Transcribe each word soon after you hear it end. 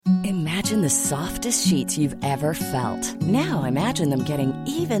Imagine the softest sheets you've ever felt. Now imagine them getting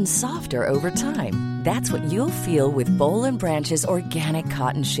even softer over time. That's what you'll feel with Boll and Branch's organic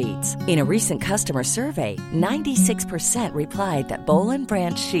cotton sheets. In a recent customer survey, 96% replied that Boll and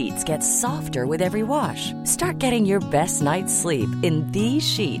Branch sheets get softer with every wash. Start getting your best night's sleep in these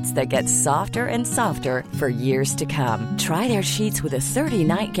sheets that get softer and softer for years to come. Try their sheets with a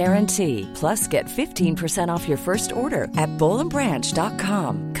 30-night guarantee. Plus, get 15% off your first order at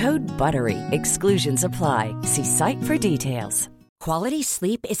bollandbranch.com. Code BUTTERY. Exclusions apply. See site for details. Quality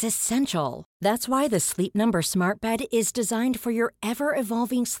sleep is essential. That's why the Sleep Number Smart Bed is designed for your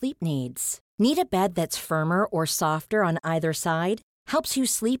ever-evolving sleep needs. Need a bed that's firmer or softer on either side? Helps you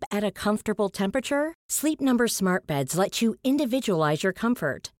sleep at a comfortable temperature? Sleep Number Smart Beds let you individualize your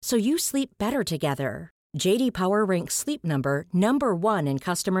comfort, so you sleep better together. J.D. Power ranks Sleep Number number 1 in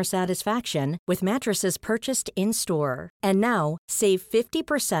customer satisfaction with mattresses purchased in-store. And now, save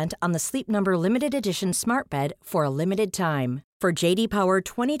 50% on the Sleep Number Limited Edition Smart Bed for a limited time. For J.D. Power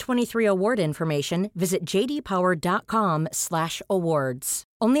 2023 award information, visit jdpower.com/awards.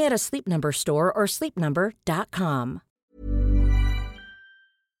 Only at a Sleep Number store or sleepnumber.com.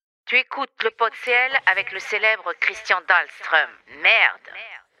 Tu écoutes Le Pod-Ciel avec le célèbre Christian Dahlström. Merde!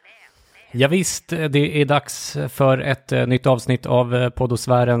 Ja, visst, det är dags för ett nytt avsnitt av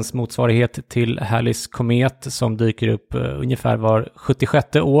poddosfärens motsvarighet till Halley's Komet som dyker upp ungefär var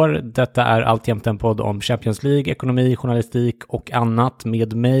 76:e år. Detta är alltjämt en podd om Champions League, ekonomi, journalistik och annat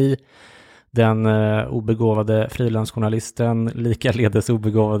med mig, den obegåvade frilansjournalisten, likaledes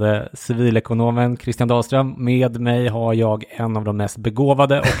obegåvade civilekonomen Christian Dahlström. Med mig har jag en av de mest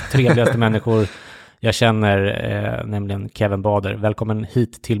begåvade och trevligaste människor jag känner, nämligen Kevin Bader. Välkommen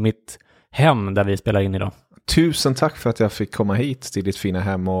hit till mitt hem där vi spelar in idag. Tusen tack för att jag fick komma hit till ditt fina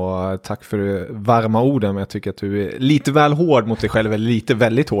hem och tack för de varma orden. Jag tycker att du är lite väl hård mot dig själv eller lite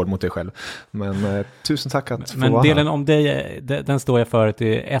väldigt hård mot dig själv. Men tusen tack att få vara här. Men delen om dig, den står jag för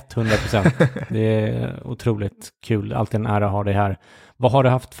till 100%. Det är otroligt kul. Alltid en ära att ha dig här. Vad har du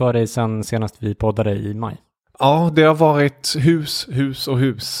haft för dig sen senast vi poddade i maj? Ja, det har varit hus och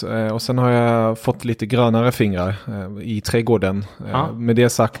hus. Och sen har jag fått lite grönare fingrar i trädgården. Med det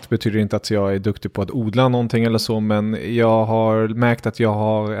sagt betyder det inte att jag är duktig på att odla någonting eller så. Men jag har märkt att jag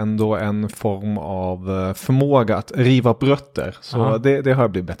har ändå en form av förmåga att riva upp rötter. Så det har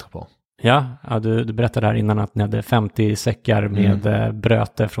jag blivit bättre på. Ja, du berättade här innan att ni hade 50 säckar med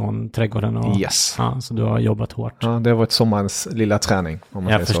bröte från trädgården. Och, yes. Ja, så du har jobbat hårt. Ja, det har varit sommarens lilla träning. Om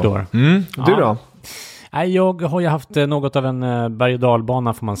man jag förstår. Du då? Jag har ju haft något av en berg- och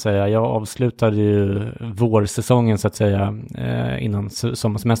dalbana får man säga. Jag avslutade ju vårsäsongen så att säga innan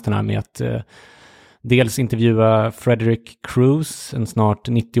sommarsemesterna med att dels intervjua Frederick Cruz, en snart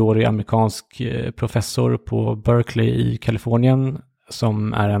 90-årig amerikansk professor på Berkeley i Kalifornien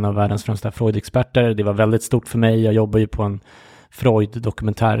som är en av världens främsta Freud-experter. Det var väldigt stort för mig. Jag jobbar ju på en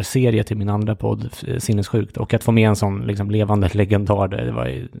Freud-dokumentärserie till min andra podd, Sinnessjukt. Och att få med en sån liksom levande legendar,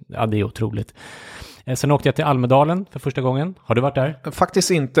 det är otroligt. Sen åkte jag till Almedalen för första gången. Har du varit där?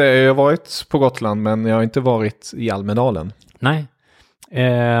 Faktiskt inte. Jag har varit på Gotland men jag har inte varit i Almedalen. Nej.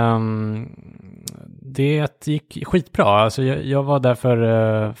 Det gick skitbra. Alltså jag var där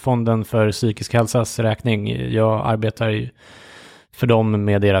för Fonden för psykisk hälsas räkning. Jag arbetar ju för dem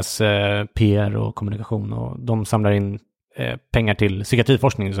med deras PR och kommunikation och de samlar in pengar till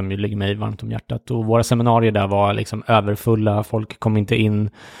psykiatriforskning som ju ligger mig varmt om hjärtat. Och våra seminarier där var liksom överfulla. Folk kom inte in.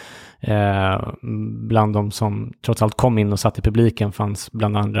 Bland de som trots allt kom in och satt i publiken fanns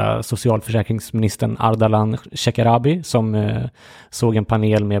bland andra socialförsäkringsministern Ardalan Shekarabi som såg en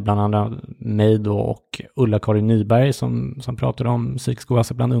panel med bland andra mig då och Ulla-Karin Nyberg som pratade om psykisk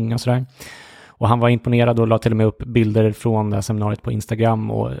ohälsa bland unga och sådär. Och han var imponerad och la till och med upp bilder från det här seminariet på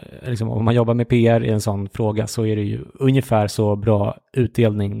Instagram. Och liksom, om man jobbar med PR i en sån fråga så är det ju ungefär så bra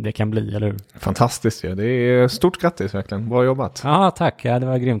utdelning det kan bli, eller hur? Fantastiskt, ja. Det är stort grattis verkligen. Bra jobbat. Ja, tack. Ja, det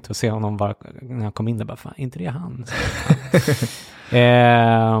var grymt att se honom bara, när jag kom in där. Bara, fan, inte det han?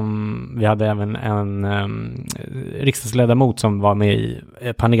 Vi hade även en riksdagsledamot som var med i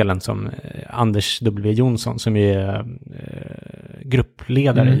panelen som Anders W. Jonsson som är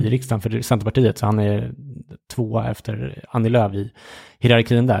gruppledare i riksdagen för Centerpartiet, så han är 2 efter Annie Lööf i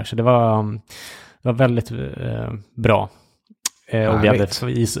hierarkin där, så det var väldigt bra. Och vi hade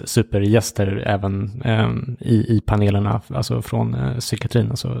supergäster även i panelerna, alltså från psykiatrin,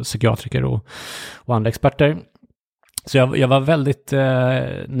 alltså psykiatriker och andra experter. Så jag var väldigt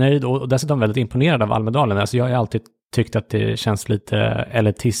nöjd och dessutom väldigt imponerad av Almedalen. Alltså jag har alltid tyckt att det känns lite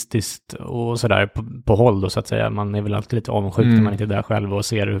elitistiskt och sådär på håll då, så att säga. Man är väl alltid lite avundsjuk när man inte är där själv och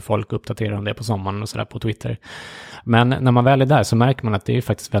ser hur folk uppdaterar om det på sommaren och sådär på Twitter. Men när man väl är där så märker man att det är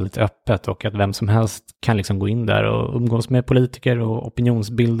faktiskt väldigt öppet och att vem som helst kan liksom gå in där och umgås med politiker och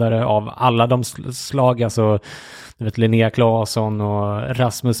opinionsbildare av alla de slag. Alltså, du vet, Linnea Claesson och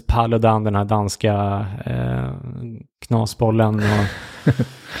Rasmus Paludan, den här danska knasbollen och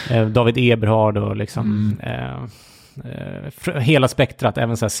David Eberhard och liksom hela spektrat,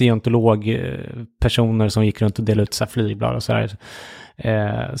 även så här scientologpersoner som gick runt och delade ut så här flygblad och så här.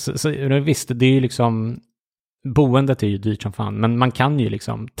 Så visst, det är ju liksom, boendet är ju dyrt som fan, men man kan ju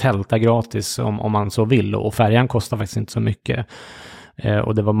liksom tälta gratis om man så vill, och färjan kostar faktiskt inte så mycket.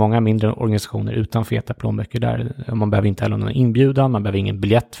 Och det var många mindre organisationer utan feta plånböcker där. Man behöver inte heller någon inbjudan, man behöver ingen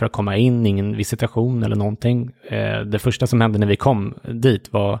biljett för att komma in, ingen visitation eller någonting. Det första som hände när vi kom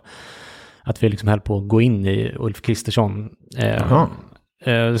dit var att vi liksom höll på att gå in i Ulf Kristersson.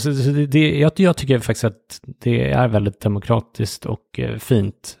 Så jag tycker faktiskt att det är väldigt demokratiskt och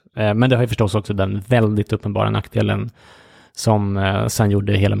fint. Men det har ju förstås också den väldigt uppenbara nackdelen som sen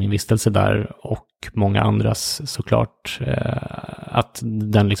gjorde hela min vistelse där och många andras såklart, att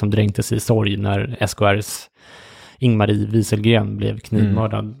den liksom dränktes i sorg när SKRs Ingmarie Wieselgren blev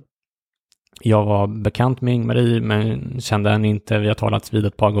knivmördad. Jag var bekant med Ingmarie men kände henne inte. Vi har talats vid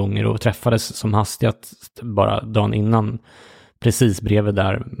ett par gånger och träffades som hastigast bara dagen innan, precis bredvid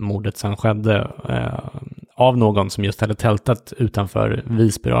där mordet sen skedde, av någon som just hade tältat utanför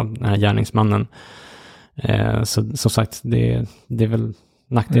Visby då, den här gärningsmannen. Så som sagt, det är väl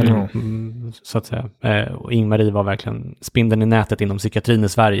nackdelen, så att säga. Och Ingmarie var verkligen spindeln i nätet inom psykiatrin i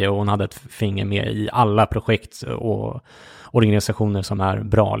Sverige, och hon hade ett finger med i alla projekt och organisationer som är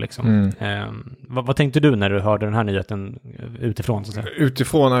bra liksom. Vad tänkte du när du hörde den här nyheten utifrån? Så att säga?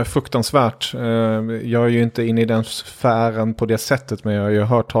 Utifrån är fruktansvärt. Jag är ju inte inne i den sfären på det sättet, men jag har ju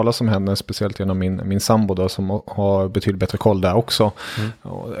hört talas om henne, speciellt genom min sambo då, som har betydligt bättre koll där också.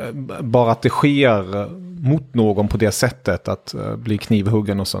 Bara att det sker mot någon på det sättet, att bli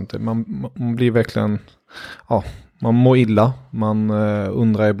knivhuggen och sånt. Man blir verkligen, man mår illa, man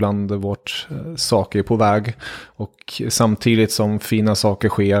undrar ibland vart saker är på väg, och samtidigt som fina saker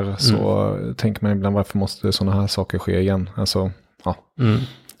sker så tänker man ibland, varför måste sådana här saker ske igen? Alltså,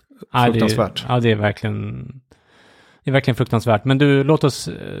 fruktansvärt. Det är verkligen fruktansvärt. Men du, låt oss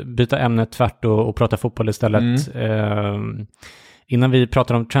byta ämne tvärt och prata fotboll istället. Innan vi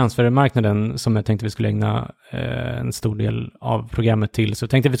pratar om transfermarknaden, som jag tänkte vi skulle ägna en stor del av programmet till, så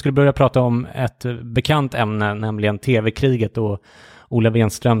tänkte vi skulle börja prata om ett bekant ämne, nämligen TV-kriget och Ola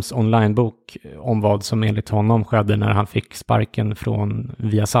Wenströms onlinebok om vad som enligt honom skedde när han fick sparken från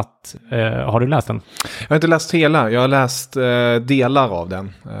Viasat. Har du läst den? Jag har inte läst hela, jag har läst delar av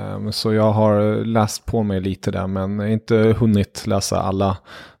den. Så jag har läst på mig lite där, men inte hunnit läsa alla.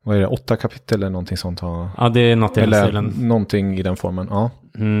 Vad är det, 8 kapitel eller någonting sånt? Ja, det är något i den stilen. Någonting i den formen, ja.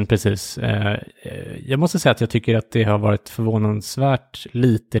 Precis. Jag måste säga att jag tycker att det har varit förvånansvärt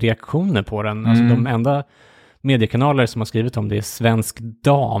lite reaktioner på den. Alltså de enda mediekanaler som har skrivit om det är Svensk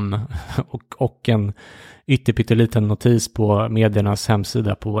Dam och en ytterpytteliten notis på mediernas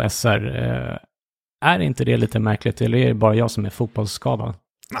hemsida på SR. Är inte det lite märkligt, eller är det bara jag som är fotbollsskadad?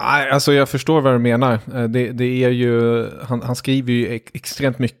 Nej, alltså jag förstår vad du menar. Det är ju, han skriver ju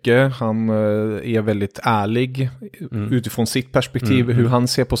extremt mycket. Han är väldigt ärlig utifrån sitt perspektiv, hur han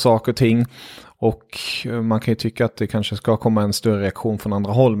ser på saker och ting. Och man kan ju tycka att det kanske ska komma en större reaktion från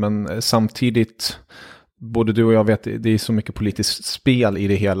andra håll, men samtidigt, både du och jag vet, det är så mycket politiskt spel i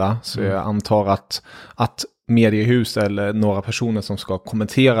det hela, så jag antar att mediehus eller några personer som ska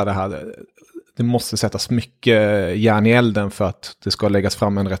kommentera det här, det måste sättas mycket järn i elden för att det ska läggas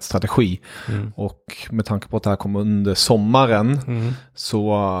fram en rätt strategi. Och med tanke på att det här kommer under sommaren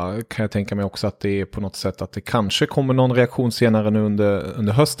så kan jag tänka mig också att det är på något sätt att det kanske kommer någon reaktion senare nu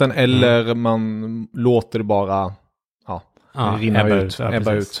under hösten, eller man låter det bara rinna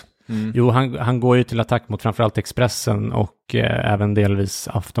ebba ut. Jo, han går ju till attack mot framförallt Expressen och även delvis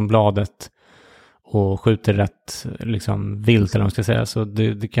Aftonbladet och skjuter rätt liksom vilt, eller vad man ska säga. Så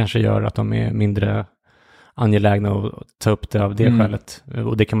det kanske gör att de är mindre angelägna att ta upp det av det skälet.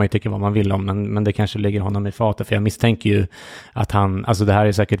 Och det kan man ju tycka vad man vill om, men det kanske ligger honom i fatet. För jag misstänker ju att alltså det här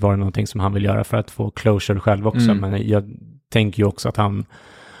är säkert varit någonting som han vill göra för att få closure själv också. Men jag tänker ju också att han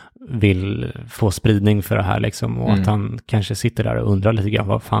vill få spridning för det här liksom, och att han kanske sitter där och undrar lite grann,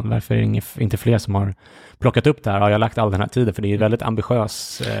 vad fan, varför är det inte fler som har plockat upp det här? Jag har lagt all den här tiden, för det är en väldigt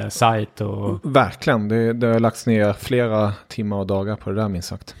ambitiös sajt. Verkligen, det har lagts ner flera timmar och dagar på det där, minst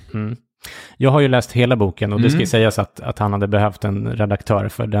sagt. Jag har ju läst hela boken, och det ska sägas att han hade behövt en redaktör,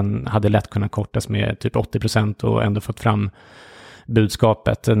 för den hade lätt kunnat kortas med typ 80% och ändå fått fram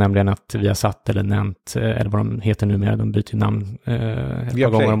budskapet, nämligen att vi har satt eller nämnt, eller vad de heter numera, de byter namn ett par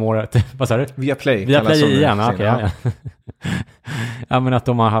gånger om året. Vad sa du? Viaplay igen, okej. Ja. Ja, men att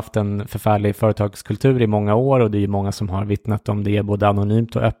de har haft en förfärlig företagskultur i många år, och det är ju många som har vittnat om det, både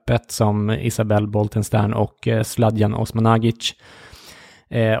anonymt och öppet, som Isabel Boltenstern och Sladjan Osmanagic.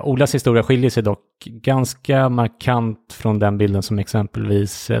 Olas historia skiljer sig dock ganska markant från den bilden som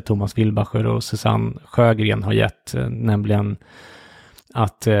exempelvis Thomas Wilbacher och Susanne Sjögren har gett, nämligen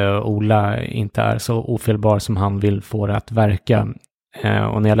att Ola inte är så ofelbar som han vill få det att verka.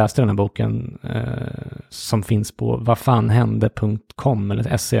 Och när jag läste den här boken som finns på vadfanhände.com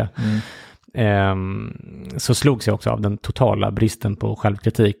eller se, så slogs jag också av den totala bristen på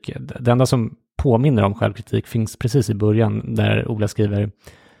självkritik. Det enda som påminner om självkritik finns precis i början, där Ola skriver: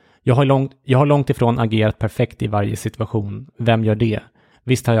 Jag har långt ifrån agerat perfekt i varje situation. Vem gör det?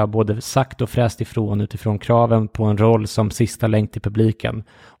 Visst har jag både sagt och fräst ifrån utifrån kraven på en roll som sista länk till publiken.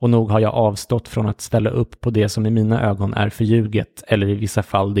 Och nog har jag avstått från att ställa upp på det som i mina ögon är förljuget, eller i vissa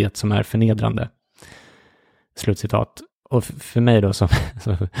fall det som är förnedrande. Slutcitat. Och för mig då, som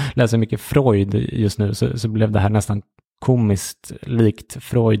läser mycket Freud just nu, så blev det här nästan komiskt likt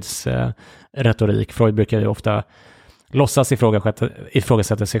Freuds retorik. Freud brukar ju ofta låtsas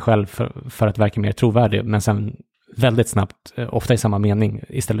ifrågasätta sig själv för att verka mer trovärdig, men sen väldigt snabbt, ofta i samma mening,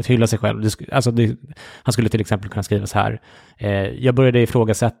 istället hylla sig själv. Han skulle till exempel kunna skriva så här: jag började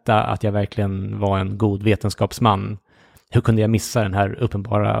ifrågasätta att jag verkligen var en god vetenskapsman. Hur kunde jag missa den här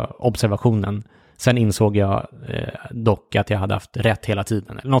uppenbara observationen? Sen insåg jag dock att jag hade haft rätt hela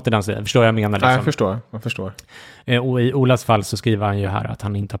tiden. Eller något i den sidan. Förstår jag menar? Liksom. Ja, jag förstår. Och i Olas fall så skriver han ju här att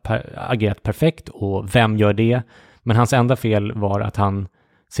han inte har agerat perfekt, och vem gör det? Men hans enda fel var att han,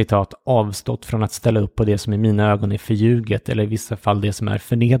 citat, avstått från att ställa upp på det som i mina ögon är förljuget, eller i vissa fall det som är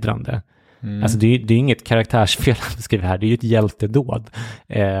förnedrande. Alltså det är inget karaktärsfel han skriver här, det är ju ett hjältedåd.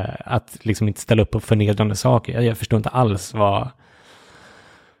 Att liksom inte ställa upp på förnedrande saker. Jag förstår inte alls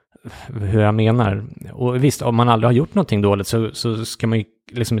hur jag menar. Och visst, om man aldrig har gjort någonting dåligt så ska man ju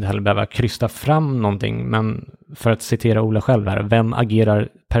liksom inte heller behöva krysta fram någonting. Men för att citera Ola själv här: vem agerar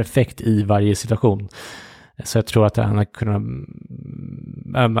perfekt i varje situation? Så jag tror att han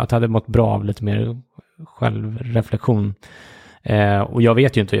hade mått bra av lite mer självreflektion. Och jag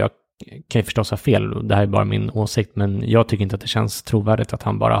vet ju inte, jag kan ju förstås ha fel, det här är bara min åsikt, men jag tycker inte att det känns trovärdigt att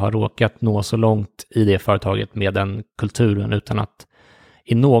han bara har råkat nå så långt i det företaget med den kulturen, utan att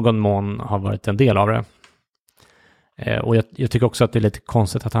i någon mån har varit en del av det. Och jag tycker också att det är lite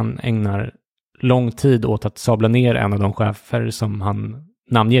konstigt att han ägnar lång tid åt att sabla ner en av de chefer som han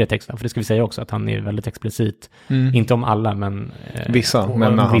namnger i texten. För det ska vi säga också, att han är väldigt explicit. Inte om alla, men vissa.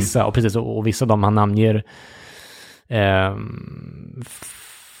 Och precis, och vissa av dem han namnger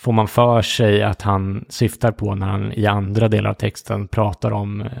får man för sig att han syftar på när han i andra delar av texten pratar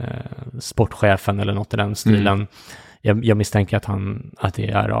om sportchefen eller något i den stilen. Jag misstänker att det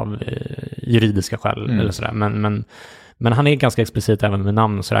är av juridiska skäl eller sådär. Men han är ganska explicit även med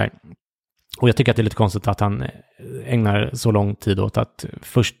namn och sådär. Och jag tycker att det är lite konstigt att han ägnar så lång tid åt att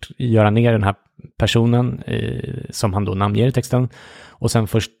först göra ner den här personen som han då namnger i texten, och sen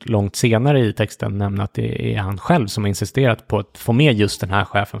först långt senare i texten nämna att det är han själv som har insisterat på att få med just den här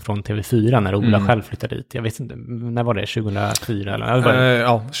chefen från TV4 när Ola själv flyttade dit. Jag vet inte, när var det? 2004? Eller?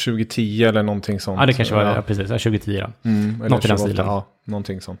 Ja, 2010 eller någonting sånt. Ja, det kanske var det, precis. 2010 då. Något i den stilen. Ja,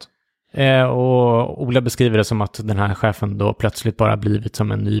 någonting sånt. Och Ola beskriver det som att den här chefen då plötsligt bara blivit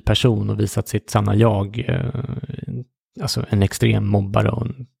som en ny person och visat sitt sanna jag. Alltså en extrem mobbare och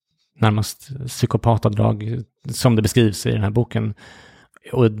närmast psykopatadrag som det beskrivs i den här boken.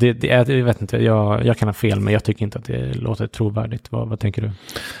 Och jag vet inte, jag kan ha fel, men jag tycker inte att det låter trovärdigt. Vad tänker du?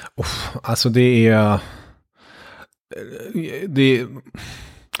 Alltså det är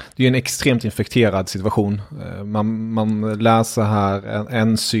en extremt infekterad situation. Man läser här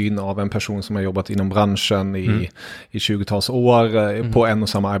en syn av en person som har jobbat inom branschen i 20-tals år på en och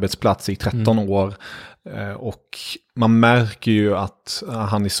samma arbetsplats i 13 år. Och man märker ju att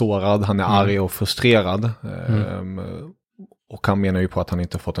han är sårad, han är arg och frustrerad. Och han menar ju på att han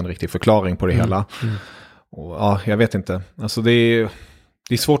inte fått en riktig förklaring på det hela. Och ja, jag vet inte. Alltså det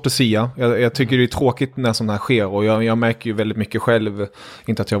är svårt att säga. Jag tycker det är tråkigt när sådana här sker. Och jag märker ju väldigt mycket själv.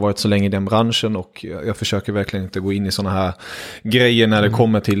 Inte att jag har varit så länge i den branschen. Och jag försöker verkligen inte gå in i sådana här grejer när det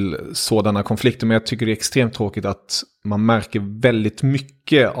kommer till sådana konflikter. Men jag tycker det är extremt tråkigt att man märker väldigt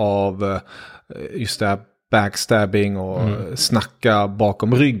mycket av just det här backstabbing och snacka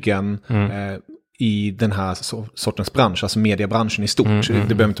bakom ryggen. i den här sortens bransch, alltså mediebranschen i stort.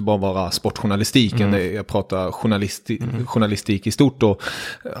 Det behöver inte bara vara sportjournalistiken, jag pratar journalistik i stort, och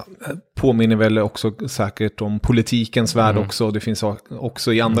påminner väl också säkert om politikens värld också. Det finns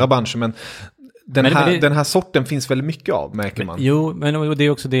också i andra branscher, men den här sorten finns väldigt mycket av, märker man. Jo, men det är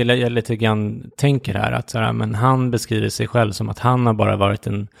också det jag lite grann tänker här, att sådär, men han beskriver sig själv som att han har bara varit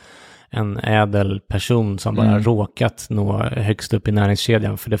en ädel person som bara råkat nå högst upp i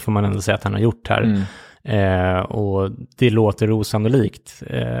näringskedjan, för det får man ändå säga att han har gjort här. Och det låter osannolikt.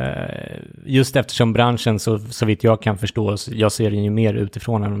 Just eftersom branschen, så vitt jag kan förstå, jag ser den ju mer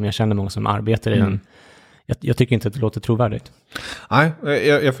utifrån än om jag känner många som arbetar i den. Jag tycker inte att det låter trovärdigt. Nej,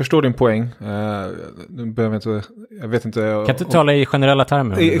 jag förstår din poäng. Jag vet inte. Kan inte tala i generella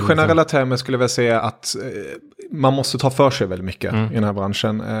termer? I generella termer skulle jag väl säga att man måste ta för sig väldigt mycket i den här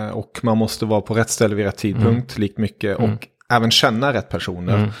branschen. Och man måste vara på rätt ställe vid rätt tidpunkt, likt mycket. Och även känna rätt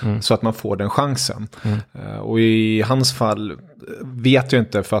personer så att man får den chansen. Och i hans fall vet jag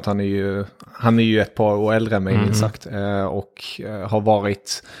inte, för att han är ju ett par år äldre än mig, minst sagt. Och har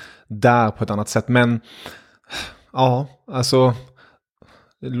varit där på ett annat sätt. Men ja, alltså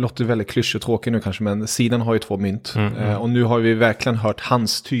det låter väldigt klyschigt och tråkigt nu kanske, men sidan har ju två mynt. Och nu har vi verkligen hört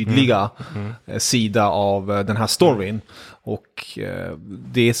hans tydliga sida av den här storyn. Och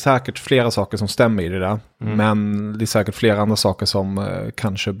det är säkert flera saker som stämmer i det där. Men det är säkert flera andra saker som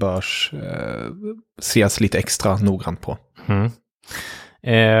kanske bör ses lite extra noggrant på.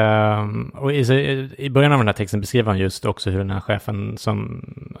 Och i början av den här texten beskriver han just också hur den här chefen som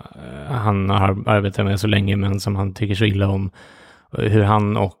han har arbetat med så länge, men som han tycker så illa om, hur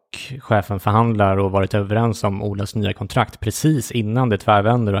han och chefen förhandlar och varit överens om Olas nya kontrakt precis innan det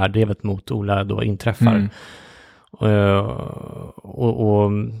tvärvänder och här drevet mot Ola då inträffar.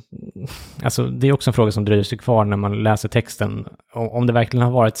 Och alltså det är också en fråga som dröjer sig kvar när man läser texten. Om det verkligen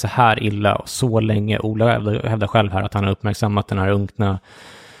har varit så här illa och så länge. Ola hävdar själv här att han har uppmärksammat den här unkna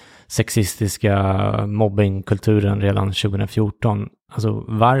sexistiska mobbingkulturen redan 2014. Alltså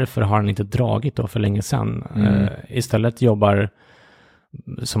varför har han inte dragit då för länge sedan? Istället jobbar,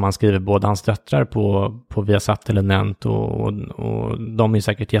 som han skriver, båda hans döttrar på Viasat eller Nent, och de är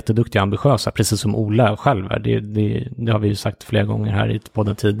säkert jätteduktiga och ambitiösa, precis som Ola själv är. Det har vi ju sagt flera gånger här i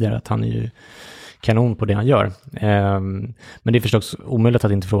podden tidigare, att han är ju kanon på det han gör. Men det är förstås omöjligt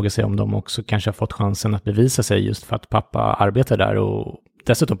att inte fråga sig om de också kanske har fått chansen att bevisa sig just för att pappa arbetar där, och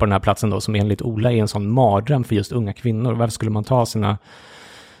dessutom på den här platsen då, som enligt Ola är en sån mardröm för just unga kvinnor. Varför skulle man ta sina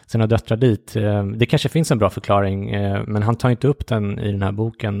döttrar dit? Det kanske finns en bra förklaring, men han tar inte upp den i den här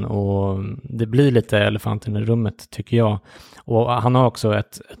boken, och det blir lite elefanten i rummet, tycker jag. Och han har också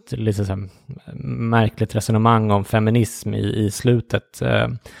ett lite så här märkligt resonemang om feminism i slutet.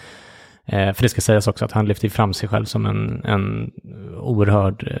 För det ska sägas också att han lyfter fram sig själv som en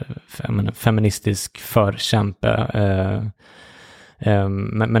oerhörd feministisk förkämpe.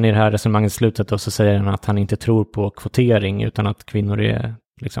 Men i det här resonemanget i slutet då, så säger han att han inte tror på kvotering, utan att kvinnor är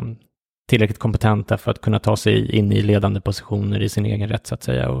liksom tillräckligt kompetenta för att kunna ta sig in i ledande positioner i sin egen rätt, så att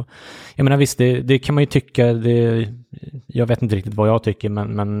säga. Och jag menar visst, det kan man ju tycka, jag vet inte riktigt vad jag tycker,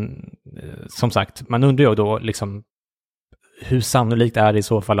 men som sagt, man undrar ju då liksom hur sannolikt är det i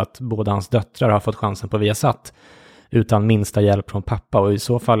så fall att båda hans döttrar har fått chansen på Viasat utan minsta hjälp från pappa, och i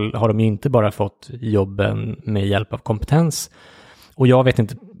så fall har de ju inte bara fått jobben med hjälp av kompetens. Och jag vet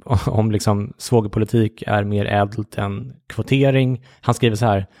inte om liksom svågerpolitik är mer ädelt än kvotering. Han skriver så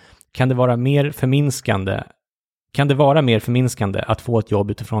här: kan det vara mer förminskande att få ett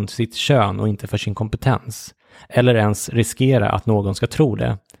jobb utifrån sitt kön och inte för sin kompetens? Eller ens riskera att någon ska tro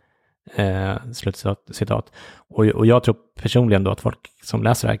det? Slutcitat. Och jag tror personligen då att folk som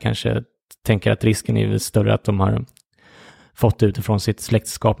läser det här kanske tänker att risken är större att de har fått det utifrån sitt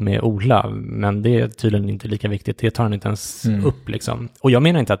släktskap med Ola, men det är tydligen inte lika viktigt. Det tar han inte ens upp liksom. Och jag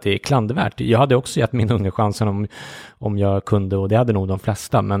menar inte att det är klandervärt. Jag hade också gett min unge chansen om jag kunde, och det hade nog de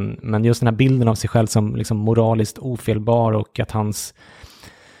flesta, men just den här bilden av sig själv som liksom moraliskt ofelbar, och att hans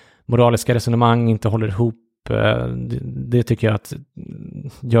moraliska resonemang inte håller ihop, det tycker jag att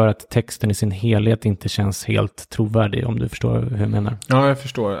gör att texten i sin helhet inte känns helt trovärdig, om du förstår hur jag menar. Ja, jag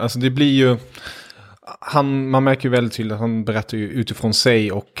förstår. Alltså det blir ju, man märker ju väldigt tydligt att han berättar ju utifrån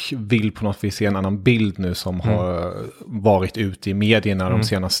sig och vill på något vis se en annan bild nu som har varit ute i medierna de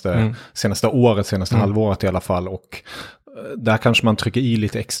senaste året, senaste halvåret i alla fall, och där kanske man trycker i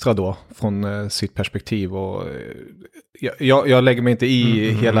lite extra då från sitt perspektiv, och jag lägger mig inte i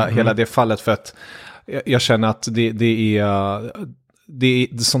hela det fallet, för att jag känner att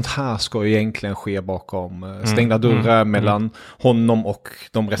sånt här ska ju egentligen ske bakom stängda dörrar mellan honom och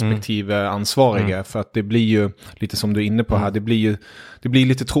de respektive ansvariga. För att det blir ju, lite som du är inne på här, det blir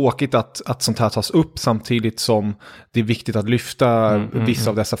lite tråkigt att sånt här tas upp samtidigt som det är viktigt att lyfta vissa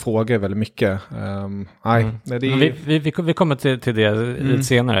av dessa frågor väldigt mycket. Vi kommer till det lite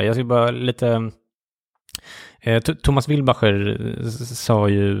senare. Jag ska bara lite... Thomas Wilbacher sa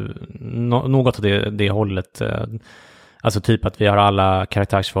ju något av det hållet. Alltså typ att vi har alla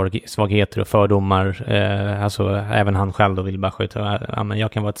karaktärssvagheter och fördomar. Alltså även han själv då, Wilbacher. Men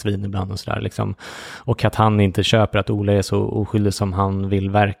jag kan vara ett svin ibland och sådär liksom. Och att han inte köper att Ola är så oskyldig som han vill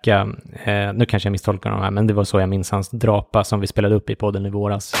verka. Nu kanske jag misstolkar honom här, men det var så jag minns hans drapa som vi spelade upp i podden i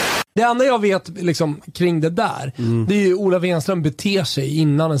våras. Det enda jag vet liksom, kring det där, det är ju Ola Wenström beter sig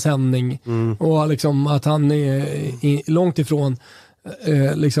innan en sändning. Och liksom att han är långt ifrån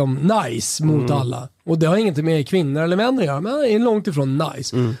liksom nice mot alla. Och det har inget med kvinnor eller män att göra, men han är långt ifrån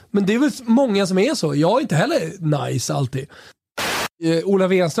nice. Men det är väl många som är så. Jag är inte heller nice alltid. Ola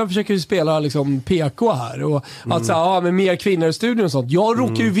Wenström försöker ju spela liksom PK här och att säga med mer kvinnor i studion och sånt. Jag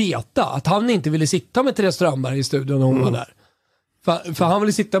råkar ju veta att han inte ville sitta med Therese Strömberg i studion när hon var där. För han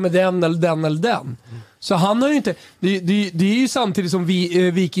ville sitta med den eller den eller den. Så han har ju inte... Det är ju samtidigt som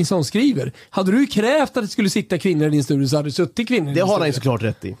Wikingsson skriver. Hade du krävt att det skulle sitta kvinnor i din studio så hade det suttit kvinnor i din studio. Det har han ju såklart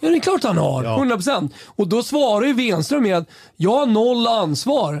rätt i. Ja, det är klart han har. 100%. Och då svarar ju Wenström med att jag har 0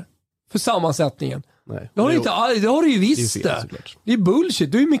 ansvar för sammansättningen. Nej. Det har du ju visst det. Det är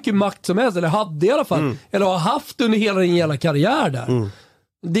bullshit. Du är mycket makt som helst. Eller hade i alla fall. Eller har haft under hela din jävla karriär där.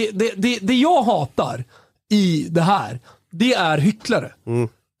 Det jag hatar i det här, det är hycklare.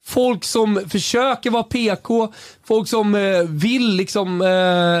 Folk som försöker vara PK, folk som vill liksom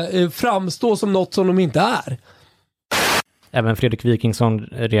framstå som något som de inte är. Även Fredrik Wikingsson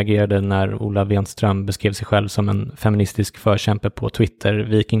reagerade när Ola Wenström beskrev sig själv som en feministisk förkämpe på Twitter.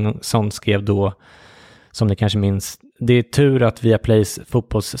 Wikingsson skrev då, som ni kanske minns, det är tur att Viaplays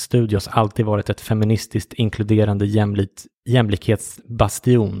fotbollsstudios alltid varit ett feministiskt inkluderande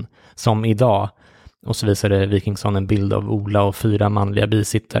jämlikhetsbastion som idag. Och så visade Wikingsson en bild av Ola och 4 manliga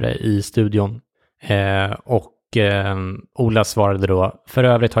bisittare i studion. Ola svarade då, för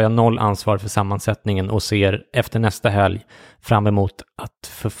övrigt har jag 0 ansvar för sammansättningen och ser efter nästa helg fram emot att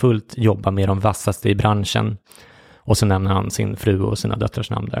för fullt jobba med de vassaste i branschen. Och så nämner han sin fru och sina döttrars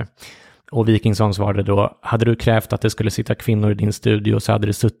namn där. Och Wikingsson svarade då, hade du krävt att det skulle sitta kvinnor i din studio så hade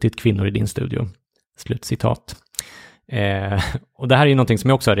det suttit kvinnor i din studio. Slutcitat. Och det här är ju någonting som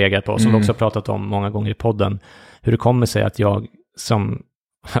jag också har reagerat på, som vi också har pratat om många gånger i podden. Hur det kommer sig att jag som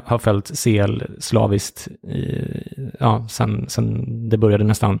har följt CL slaviskt sen det började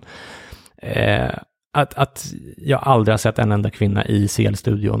nästan, att jag aldrig har sett en enda kvinna i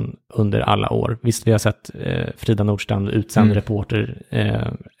CL-studion under alla år. Visst, vi har sett Frida Nordstrand utsänd reporter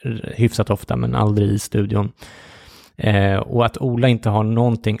hyfsat ofta, men aldrig i studion. Och att Ola inte har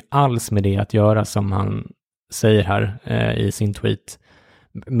någonting alls med det att göra, som han säger här i sin tweet.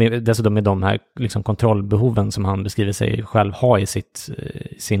 Dessutom med de här liksom kontrollbehoven som han beskriver sig själv ha i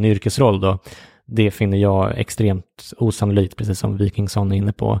sin yrkesroll då. Det finner jag extremt osannolikt, precis som Wikingsson är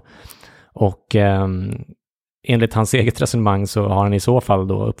inne på. Och enligt hans eget resonemang så har han i så fall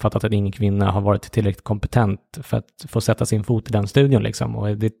då uppfattat att ingen kvinna har varit tillräckligt kompetent för att få sätta sin fot i den studion liksom. Och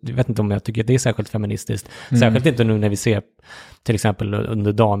jag vet inte om jag tycker att det är särskilt feministiskt. Särskilt inte nu när vi ser till exempel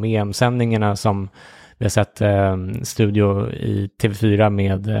under dam-EM-sändningarna som vi har sett studio i TV4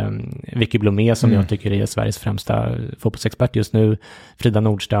 med Vicky Blomé som jag tycker är Sveriges främsta fotbollsexpert just nu, Frida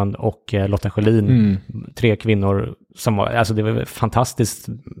Nordstrand och Lotta Schelin. 3 kvinnor som var, alltså det var fantastiskt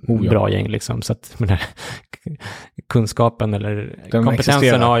bra gäng liksom. Så att kunskapen eller den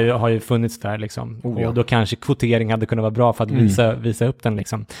kompetensen har ju funnits där liksom. Och då kanske kvotering hade kunnat vara bra för att visa upp den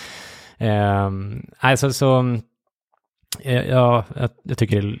liksom. Jag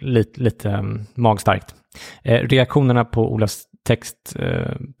tycker det är lite magstarkt. Reaktionerna på Olas text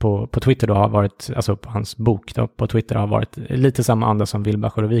på Twitter då har varit, alltså på hans bok då, på Twitter har varit lite samma anda som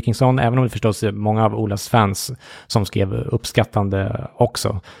Wilbacher och Wikingsson, även om det förstås är många av Olas fans som skrev uppskattande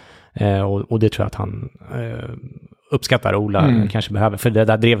också. Och det tror jag att han uppskattar Ola kanske behöver, för det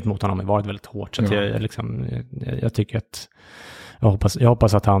där drevet mot honom har varit väldigt hårt, så att jag tycker att jag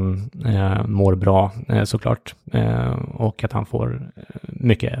hoppas att han mår bra såklart, och att han får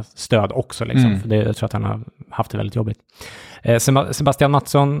mycket stöd också liksom, för jag tror att han har haft det väldigt jobbigt. Sebastian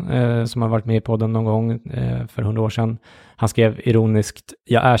Mattsson som har varit med i podden någon gång för 100 år sedan, han skrev ironiskt: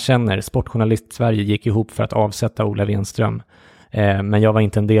 jag erkänner, Sportjournalist Sverige gick ihop för att avsätta Ola Wenström, men jag var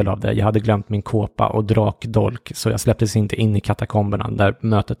inte en del av det. Jag hade glömt min kåpa och drakdolk, så jag släpptes inte in i katakomberna där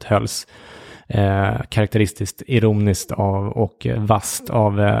mötet hölls. karaktäristiskt ironiskt och vasst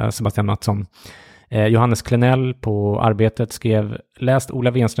av Sebastian Mattsson. Johannes Klenell på Arbetet skrev: läst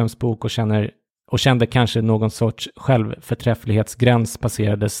Ola Wenströms bok och kände kanske någon sorts självförträfflighetsgräns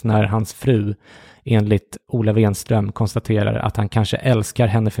passerades när hans fru enligt Ola Wenström konstaterar att han kanske älskar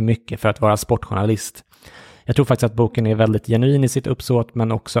henne för mycket för att vara sportjournalist. Jag tror faktiskt att boken är väldigt genuin i sitt uppsåt,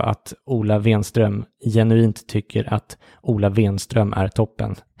 men också att Ola Wenström genuint tycker att Ola Wenström är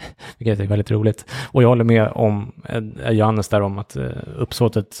toppen. Vilket är väldigt roligt. Och jag håller med om Johannes där om att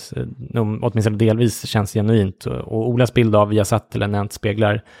uppsåtet åtminstone delvis känns genuint. Och Olas bild av Viasat eller Nent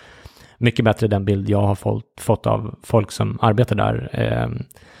speglar mycket bättre den bild jag har fått av folk som arbetar där.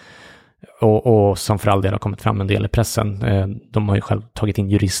 Och som för all del har kommit fram en del i pressen. De har ju själv tagit in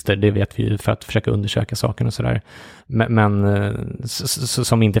jurister, det vet vi ju, för att försöka undersöka saken och sådär. Men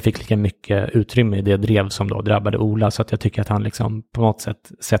som inte fick lika mycket utrymme i det drev som då drabbade Ola. Så att jag tycker att han liksom på något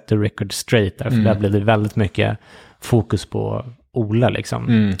sätt sätter record straight där. För där blev det väldigt mycket fokus på Ola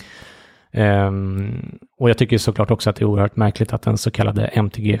liksom. Och jag tycker såklart också att det är oerhört märkligt att den så kallade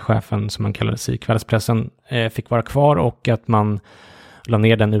MTG-chefen, som man kallades i kvällspressen, fick vara kvar, och att man la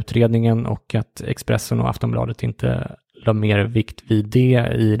ner den utredningen, och att Expressen och Aftonbladet inte la mer vikt vid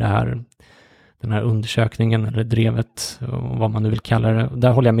det i den här undersökningen eller drevet, och vad man nu vill kalla det.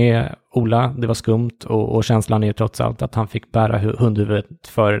 Där håller jag med Ola, det var skumt, och känslan är trots allt att han fick bära hundhuvudet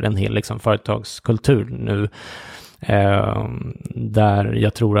för en hel liksom företagskultur nu, där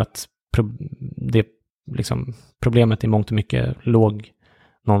jag tror att problemet i mångt och mycket låg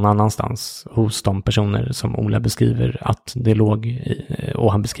någon annanstans hos de personer som Ola beskriver att det låg i,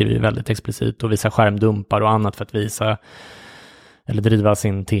 och han beskriver ju väldigt explicit och visar skärmdumpar och annat för att visa eller driva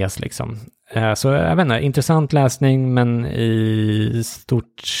sin tes liksom. Så jag vet inte, intressant läsning, men i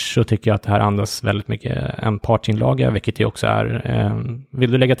stort så tycker jag att det här andas väldigt mycket en partsinlaga, vilket det också är.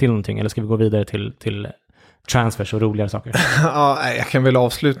 Vill du lägga till någonting, eller ska vi gå vidare till transfers och roligare saker? Ja, jag kan väl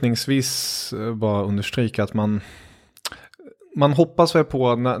avslutningsvis bara understryka att man hoppas väl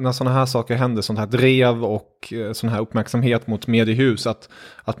på när sådana här saker händer, sånt här drev och sån här uppmärksamhet mot mediehus,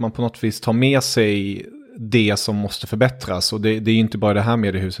 att man på något vis tar med sig det som måste förbättras. Och det är ju inte bara det här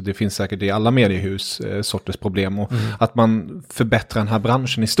mediehuset, det finns säkert i alla mediehus sorters problem. Och att man förbättrar den här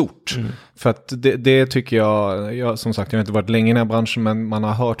branschen i stort. För att det tycker jag, som sagt, jag har inte varit länge i den här branschen, men man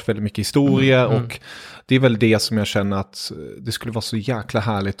har hört väldigt mycket historier och det är väl det som jag känner att det skulle vara så jäkla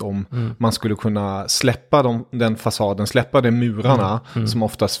härligt om man skulle kunna släppa den fasaden, släppa de murarna som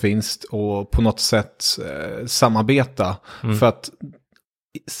oftast finns, och på något sätt samarbeta. För att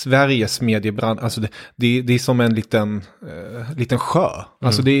Sveriges mediebransch, alltså det är som en liten sjö.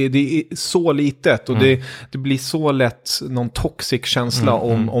 Alltså det är så litet, och det blir så lätt någon toxic känsla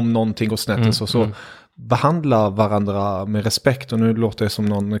om någonting går snett. Så behandla varandra med respekt, och nu låter det som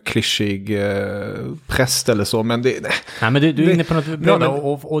någon klyschig präst eller så, men det... Nej, men du är inne på något bra,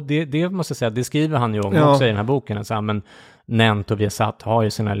 och det måste jag säga, det skriver han ju om också i den här boken, alltså, men Nent och Viasat har ju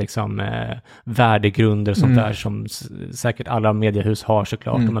sina liksom värdegrunder och sånt där som säkert alla mediehus har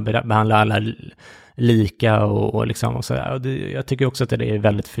såklart, och man behandlar alla lika och liksom och sådär. Och jag tycker också att det är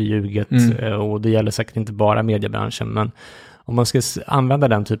väldigt förljuget, och det gäller säkert inte bara mediebranschen, men om man ska använda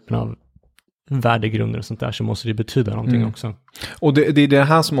den typen av värdegrunder och sånt där, så måste det betyda någonting också. Och det är det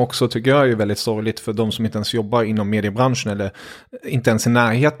här som också tycker jag är väldigt sorgligt för de som inte ens jobbar inom mediebranschen eller inte ens i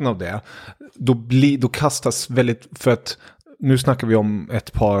närheten av det. Då kastas väldigt, för att nu snackar vi om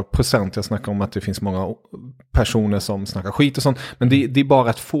ett par procent, jag snackar om att det finns många personer som snackar skit och sånt, men det är bara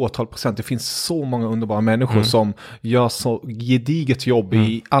ett fåtal procent. Det finns så många underbara människor som gör så gediget jobb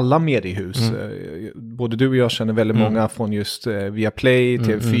i alla mediehus. Både du och jag känner väldigt många från just Viaplay,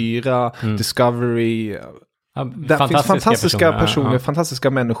 TV4, Discovery. Där finns fantastiska personer, fantastiska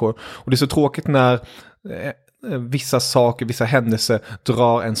människor. Och det är så tråkigt när vissa saker, vissa händelser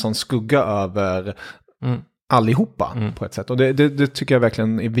drar en sån skugga över allihopa på ett sätt. Och det tycker jag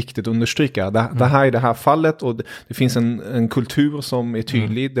verkligen är viktigt att understryka. Det här är det här fallet, och det finns en kultur som är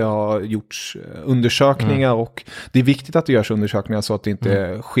tydlig. Det har gjorts undersökningar, och det är viktigt att det görs undersökningar så att det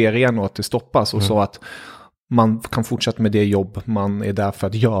inte sker igen och att det stoppas, och så att man kan fortsätta med det jobb man är där för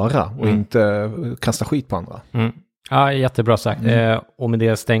att göra och inte kasta skit på andra. Ja, jättebra sagt. Och med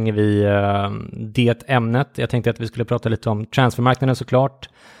det stänger vi det ämnet. Jag tänkte att vi skulle prata lite om transfermarknaden såklart.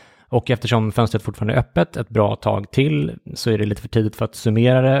 Och eftersom fönstret fortfarande är öppet ett bra tag till, så är det lite för tidigt för att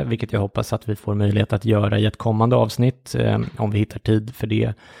summera det, vilket jag hoppas att vi får möjlighet att göra i ett kommande avsnitt, om vi hittar tid för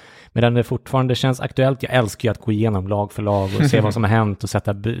det. Medan det fortfarande känns aktuellt. Jag älskar ju att gå igenom lag för lag och se vad som har hänt och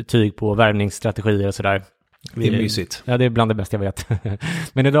sätta betyg på värvningsstrategier och sådär. Det är mysigt. Ja, det är bland det bästa jag vet.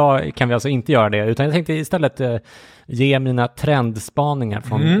 Men idag kan vi alltså inte göra det, utan jag tänkte istället ge mina trendspaningar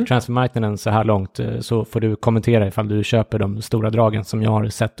från transfermarknaden så här långt, så får du kommentera ifall du köper de stora dragen som jag har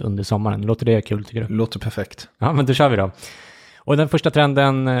sett under sommaren. Låter det kul, tycker du? Låter perfekt. Ja, men då kör vi då. Och den första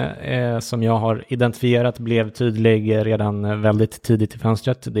trenden som jag har identifierat blev tydlig redan väldigt tidigt i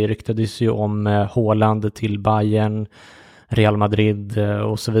fönstret. Det ryktades ju om Haaland till Bayern, Real Madrid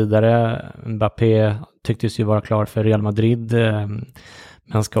och så vidare. Mbappé tycktes ju vara klar för Real Madrid,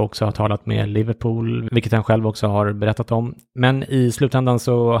 men ska också ha talat med Liverpool, vilket han själv också har berättat om. Men i slutändan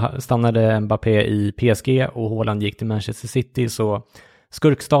så stannade Mbappé i PSG och Haaland gick till Manchester City, så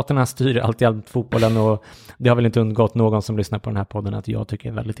skurkstaterna styr alltid fotbollen, och det har väl inte undgått någon som lyssnar på den här podden att jag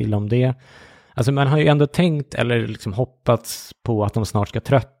tycker väldigt illa om det. Alltså man har ju ändå tänkt eller liksom hoppats på att de snart ska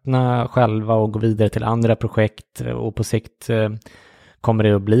tröttna själva och gå vidare till andra projekt, och på sikt kommer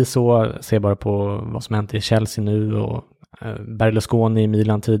det att bli så. Se bara på vad som hänt i Chelsea nu, och Berlusconi i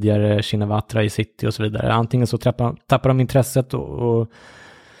Milan tidigare, Shinawatra i City och så vidare. Antingen så tappar de intresset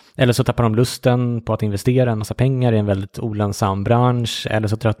eller så tappar de lusten på att investera en massa pengar i en väldigt olönsam bransch, eller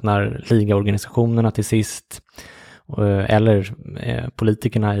så tröttnar ligaorganisationerna till sist, eller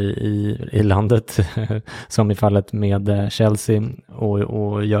politikerna i landet som i fallet med Chelsea,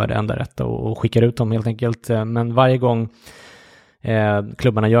 och gör det enda rätta och skickar ut dem helt enkelt. Men varje gång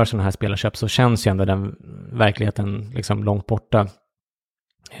klubbarna gör sådana här spelarköp så känns ju ändå den verkligheten liksom långt borta.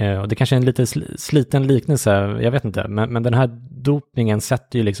 Och det kanske är en lite sliten liknelse, jag vet inte, men den här dopningen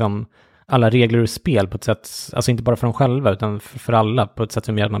sätter ju liksom alla regler ur spel på ett sätt, alltså inte bara för dem själva utan för alla, på ett sätt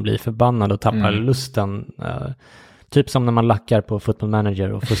som gör att man blir förbannad och tappar lusten. Typ som när man lackar på Football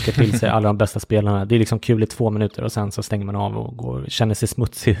Manager och fuskar till sig alla de bästa spelarna. Det är liksom kul i 2 minuter och sen så stänger man av och känner sig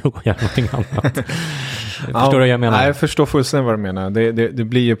smutsig och gör någonting annat. Förstår du vad jag menar? Nej, jag förstår fullständigt vad du menar. Det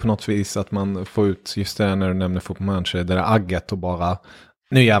blir ju på något vis att man får ut, just det när du nämner Football Manager, det där agget och bara,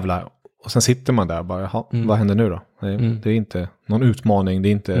 nu jävlar. Och sen sitter man där och bara, vad händer nu då? Det är inte någon utmaning, det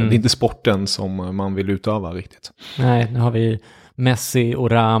är inte sporten som man vill utöva riktigt. Nej, nu har vi Messi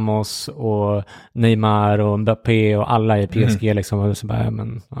och Ramos och Neymar och Mbappé och alla i PSG liksom, och så bara,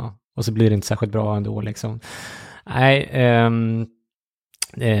 och så blir det inte särskilt bra ändå liksom. Nej,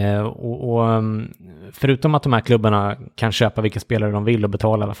 och förutom att de här klubbarna kan köpa vilka spelare de vill och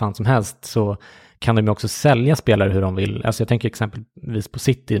betala vad fan som helst, så kan de ju också sälja spelare hur de vill. Alltså jag tänker exempelvis på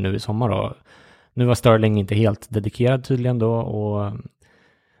City nu i sommar då. Nu var Sterling inte helt dedikerad tydligen då, och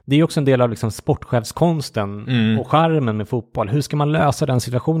det är ju också en del av liksom sportchefskonsten och charmen med fotboll. Hur ska man lösa den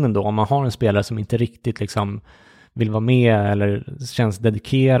situationen då om man har en spelare som inte riktigt liksom vill vara med eller känns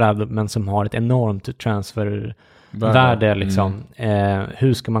dedikerad, men som har ett enormt transfervärde liksom.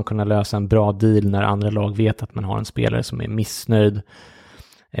 Hur ska man kunna lösa en bra deal när andra lag vet att man har en spelare som är missnöjd?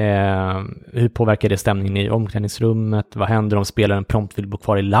 Hur påverkar det stämningen i omklädningsrummet? Vad händer om spelaren prompt vill bo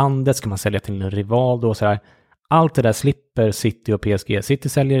kvar i landet? Ska man sälja till en rival då? Sådär. Allt det där slipper City och PSG. City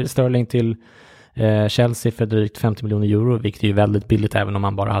säljer Sterling till Chelsea för drygt 50 miljoner euro, vilket är ju väldigt billigt även om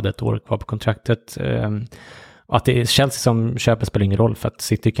man bara hade ett år kvar på kontraktet. Att det är Chelsea som köper spelar ingen roll, för att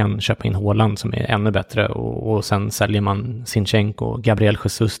City kan köpa in Haaland som är ännu bättre, och sen säljer man Zinchenko och Gabriel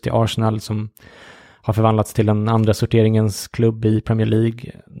Jesus till Arsenal som har förvandlats till en andra sorteringens klubb i Premier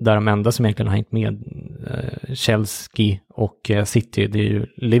League, där de enda som egentligen har hängt med Chelsea och City, det är ju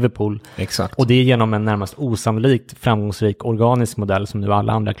Liverpool. Exakt. Och det är genom en närmast osannolikt framgångsrik organisk modell som nu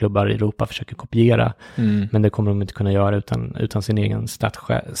alla andra klubbar i Europa försöker kopiera. Men det kommer de inte kunna göra utan sin egen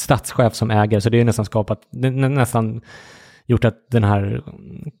statschef som ägare. Så det är nästan gjort att den här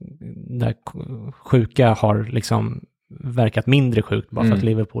sjuka har liksom verkat mindre sjukt bara för att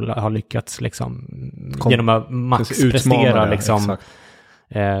Liverpool har lyckats liksom genom att maxprestera liksom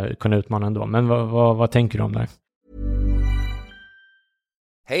kunna utmana ändå. Men vad tänker du om det?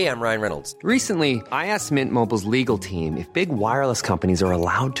 Hey, I'm Ryan Reynolds. Recently, I asked Mint Mobile's legal team if big wireless companies are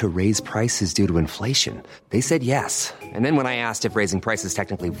allowed to raise prices due to inflation. They said yes. And then when I asked if raising prices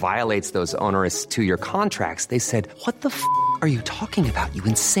technically violates those onerous 2-year contracts, they said, "What the f*** are you talking about, you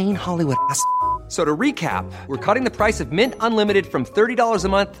insane Hollywood ass?" So to recap, we're cutting the price of Mint Unlimited from $30 a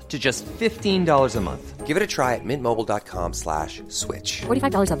month to just $15 a month. Give it a try at mintmobile.com/switch.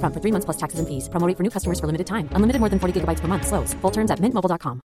 $45 up front for 3 months plus taxes and fees. Promo rate for new customers for limited time. Unlimited more than 40 gigabytes per month. Slows full terms at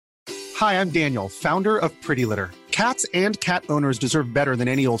mintmobile.com. Hi, I'm Daniel, founder of Pretty Litter. Cats and cat owners deserve better than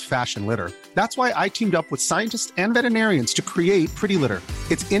any old-fashioned litter. That's why I teamed up with scientists and veterinarians to create Pretty Litter.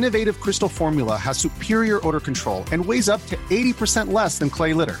 Its innovative crystal formula has superior odor control and weighs up to 80% less than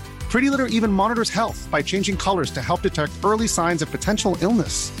clay litter. Pretty Litter even monitors health by changing colors to help detect early signs of potential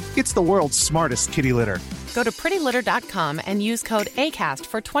illness. It's the world's smartest kitty litter. Go to prettylitter.com and use code ACAST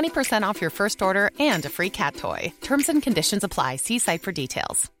for 20% off your first order and a free cat toy. Terms and conditions apply. See site for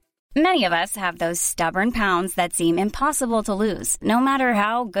details. Many of us have those stubborn pounds that seem impossible to lose, no matter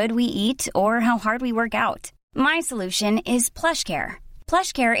how good we eat or how hard we work out. My solution is PlushCare.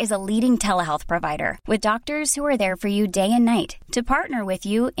 PlushCare is a leading telehealth provider with doctors who are there for you day and night to partner with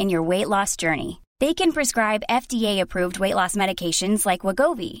you in your weight loss journey. They can prescribe FDA-approved weight loss medications like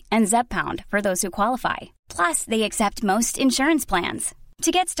Wegovy and Zepbound for those who qualify. Plus, they accept most insurance plans.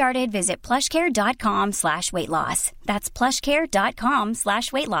 To get started, visit plushcare.com/weightloss. That's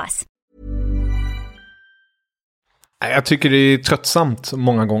plushcare.com/weightloss. Jag tycker det är tröttsamt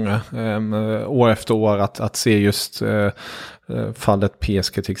många gånger, år efter år, att se just fallet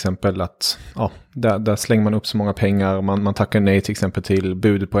PSG till exempel, att där slänger man upp så många pengar. Man tackar nej till exempel till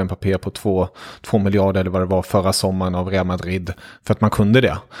budet på Mbappé på 2 miljarder eller vad det var förra sommaren av Real Madrid, för att man kunde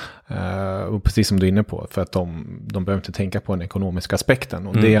det. Och precis som du är inne på, för att de behöver inte tänka på den ekonomiska aspekten.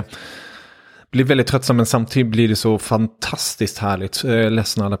 Och det blir väldigt tröttsamt, men samtidigt blir det så fantastiskt härligt.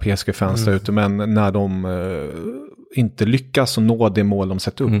 Ledsen alla PSG-fans där ute, men när de inte lyckas och nå det mål de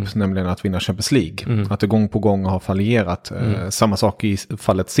sätter upp, nämligen att vinna Champions League. Att det gång på gång har fallerat. Samma sak i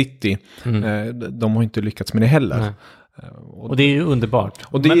fallet City. De har inte lyckats med det heller. Och det är ju underbart.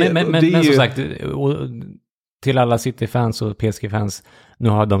 Och men som sagt, till alla City-fans och PSG-fans, nu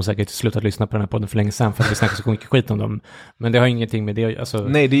har de säkert slutat lyssna på den här podden för länge sedan för att vi snackar så mycket skit om dem. Men det har ingenting med det. Alltså,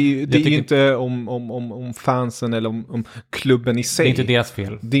 nej, det är ju inte om fansen eller om klubben i sig. Det är inte deras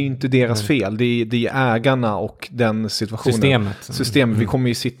fel. Det är inte deras fel. Det är ägarna och den situationen. Systemet. Vi kommer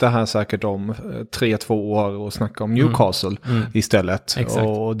ju sitta här säkert om 3-2 år och snacka om Newcastle istället. Exakt.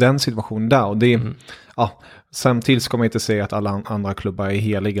 Och den situationen där. Och det samtidigt ska man inte säga att alla andra klubbar är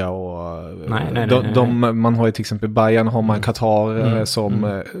heliga. Och nej. Man har ju till exempel Bayern, har man Qatar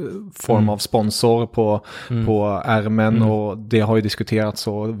som form av sponsor på ärmen, och det har ju diskuterats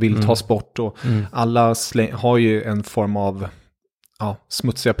och vill tas bort, och alla har ju en form av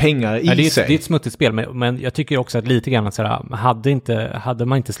smutsiga pengar i sig. Det är ett smutsigt spel, men jag tycker också att lite grann att hade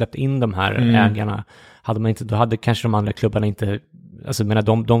man inte släppt in de här ägarna, då hade kanske de andra klubbarna inte, alltså menar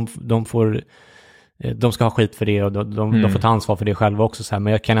de ska ha skit för det, och de får ta ansvar för det själva också så här.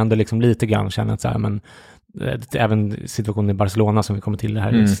 Men jag kan ändå liksom lite grann känna att så här, men även situationen i Barcelona som vi kommer till det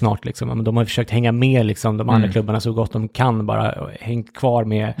här snart liksom, men de har försökt hänga med liksom, de andra klubbarna så gott de kan, bara hängt kvar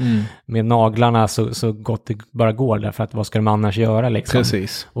med naglarna så gott det bara går, därför att vad ska de annars göra liksom?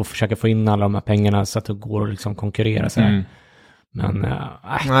 Precis. Och försöka få in alla de här pengarna så att det går att liksom konkurrera så här. Men det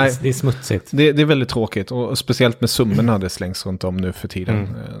är smutsigt. Det är väldigt tråkigt, och speciellt med summorna det slängs runt om nu för tiden.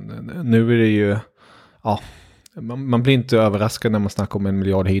 Nu är det ju man blir inte överraskad när man snackar om 1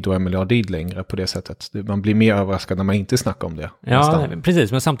 miljard hit och 1 miljard dit längre på det sättet. Man blir mer överraskad när man inte snackar om det. Ja,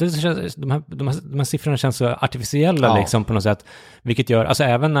 precis. Men samtidigt så känns de här siffrorna känns så artificiella liksom, på något sätt. Vilket gör, alltså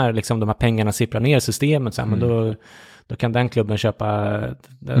även när liksom de här pengarna sipprar ner i systemet så här, men då kan den klubben köpa,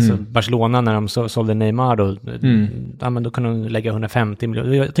 alltså Barcelona när de sålde Neymar då, men då kan de lägga 150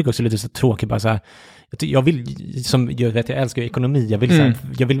 miljoner. Jag tycker också lite så tråkigt bara så här. Jag vill, jag älskar ekonomi,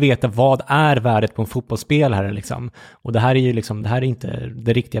 jag vill veta vad är värdet på en fotbollsspelare liksom. Och det här är ju liksom, det här är inte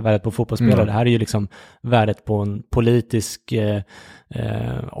det riktiga värdet på fotbollsspelare, det här är ju liksom värdet på en politisk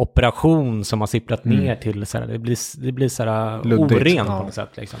operation som har sipprat ner till så här, det blir så här orent på något sätt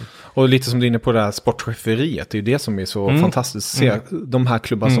liksom. Och lite som du är inne på det här sportcheferiet, det är ju det som är så fantastiskt. Se de här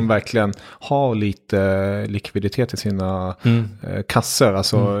klubbar som verkligen har lite likviditet i sina kasser,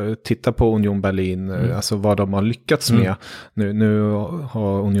 alltså titta på Union Berlin, alltså vad de har lyckats med. Nu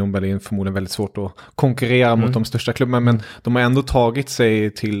har Union Berlin förmodligen väldigt svårt att konkurrera mot de största klubbarna, men de har ändå tagit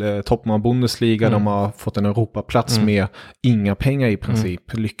sig till toppen av Bundesliga, de har fått en Europaplats med inga pengar i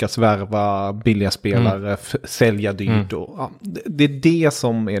princip, lyckas värva billiga spelare, sälja dyrt, och det är det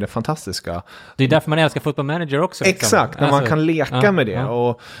som är det fantastiska. Det är därför man älskar Football Manager också. Exakt, när man kan leka med det.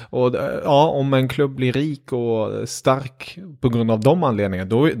 Och om en klubb blir rik och stark på grund av de anledningarna,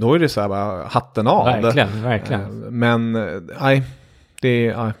 då är det så här bara hatten av. Verkligen. Men det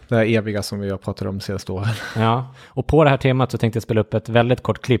är det eviga som vi har pratat om de senaste åren. Ja, och på det här temat så tänkte jag spela upp ett väldigt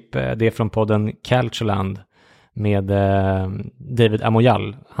kort klipp. Det är från podden Cultureland med David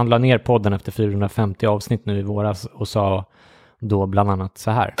Amoyal. Han la ner podden efter 450 avsnitt nu i våras och sa då bland annat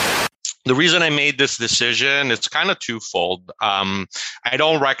så här. The reason I made this decision, it's kind of twofold. I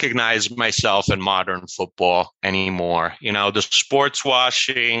don't recognize myself in modern football anymore. You know, the sports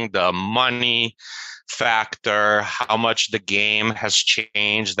washing, the money factor, how much the game has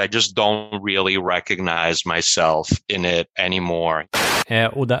changed. I just don't really recognize myself in it anymore.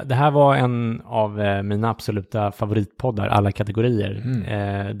 Och det här var en av mina absoluta favoritpoddar, alla kategorier.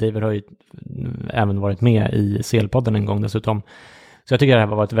 David har ju även varit med i CL-podden en gång dessutom. Så jag tycker det här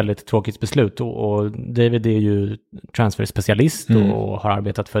var ett väldigt tråkigt beslut. Och David är ju transferspecialist och har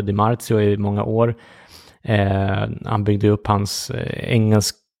arbetat för Di Marzio i många år. Han byggde upp hans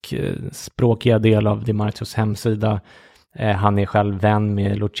engelskspråkiga del av Di Marzios hemsida. Han är själv vän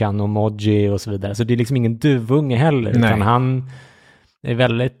med Luciano Moggi och så vidare. Så det är liksom ingen duvunge heller. Utan han är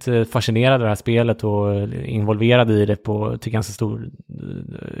väldigt fascinerad av det här spelet och involverad i det till ganska stor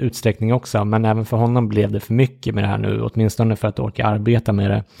utsträckning också. Men även för honom blev det för mycket med det här nu, åtminstone för att orka arbeta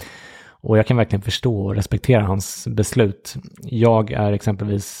med det. Och jag kan verkligen förstå och respektera hans beslut. Jag är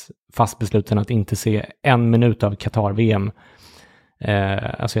exempelvis fast besluten att inte se en minut av Qatar-VM.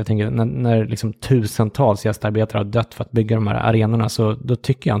 Alltså jag tänker, när liksom tusentals gästarbetare har dött för att bygga de här arenorna, så då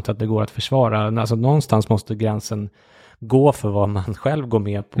tycker jag inte att det går att försvara. Alltså någonstans måste gränsen gå för vad man själv går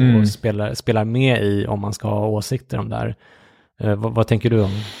med på och spelar med i, om man ska ha åsikter om det här. Vad tänker du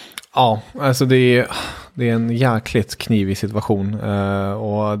om? Ja, alltså det är en jäkligt knivig situation.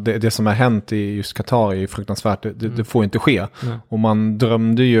 Och det som har hänt i just Qatar är fruktansvärt. Det får inte ske. Och man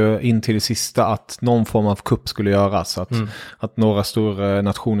drömde ju in till det sista att någon form av kupp skulle göras. Att några stora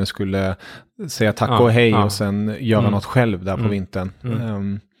nationer skulle säga tack och hej och sen göra något själv där på vintern.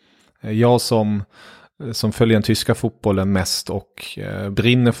 Jag som följer den tyska fotbollen mest och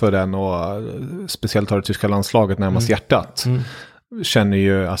brinner för den och speciellt har det tyska landslaget närmast hjärtat. Känner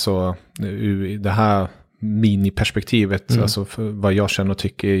ju alltså det här miniperspektivet, alltså för vad jag känner och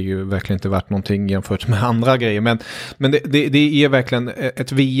tycker är ju verkligen inte värt någonting jämfört med andra grejer. Men det är verkligen,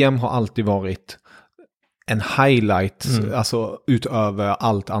 ett VM har alltid varit en highlight, alltså utöver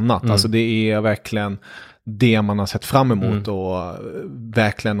allt annat. Alltså det är verkligen det man har sett fram emot och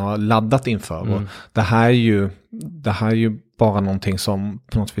verkligen har laddat inför. Och det här är ju bara någonting som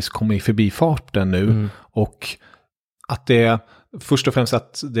på något vis kommer i förbifarten nu. Och att det först och främst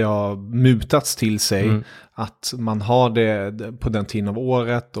att det har mutats till sig, att man har det på den tiden av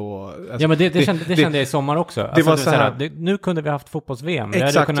året. Och, alltså, ja, men det kände jag i sommar också. Alltså, det var så här, nu kunde vi haft fotbolls-VM. Vi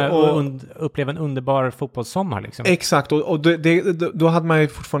hade kunnat uppleva en underbar fotbollssommar. Liksom. Exakt, och då hade man ju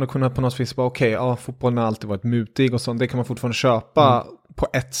fortfarande kunnat på något vis bara fotbollen har alltid varit mutig och sånt. Det kan man fortfarande köpa på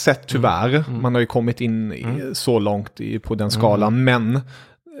ett sätt tyvärr. Man har ju kommit in så långt på den skalan, men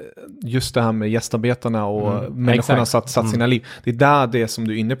just det här med gästarbetarna och människorna satt sina liv. Det är där det som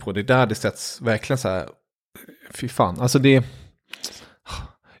du är inne på. Det är där det sätts verkligen så här, fy fan. Alltså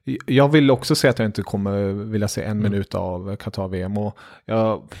jag vill också säga att jag inte kommer vilja se en minut av Qatar-VM. Och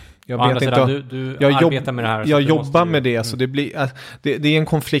jag vet inte. Jag arbetar med det här. Jag jobbar med det. Så det är en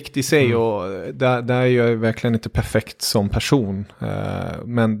konflikt i sig och där är jag verkligen inte perfekt som person.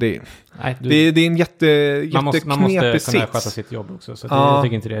 Men det är en jätteknepig man måste kunna sköta sitt jobb också. Så jag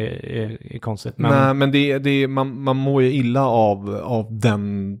tycker inte det är konstigt. Nej, men man mår ju illa av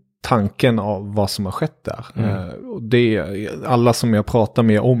den tanken av vad som har skett där. Och alla som jag pratar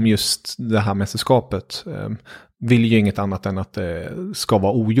med om just det här mästerskapet vill ju inget annat än att det ska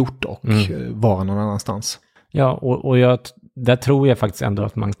vara ogjort och vara någon annanstans. Ja, och där tror jag faktiskt ändå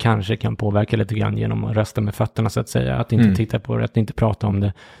att man kanske kan påverka lite grann genom att rösta med fötterna så att säga. Att inte titta på det, att inte prata om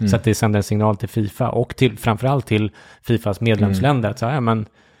det. Så att det sänder en signal till FIFA och framförallt till FIFAs medlemsländer. Att säga, men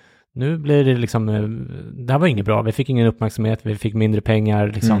nu blir det liksom, det här var inget bra. Vi fick ingen uppmärksamhet, vi fick mindre pengar.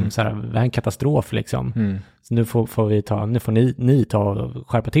 Liksom, så här, det är en katastrof liksom. Så nu får ni ta och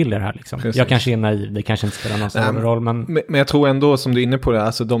skärpa till er här liksom. Jag kanske är naiv, det kanske inte spelar någon större roll. Men jag tror ändå, som du är inne på det,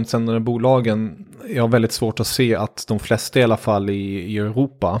 alltså de sändande bolagen, jag har väldigt svårt att se att de flesta i alla fall i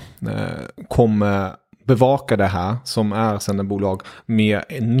Europa kommer bevaka det här som är sändebolag med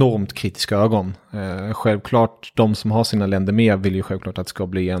enormt kritiska ögon. Självklart, de som har sina länder med vill ju självklart att det ska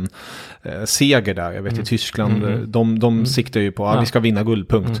bli en seger där. Jag vet i Tyskland, de siktar ju på att vi ska vinna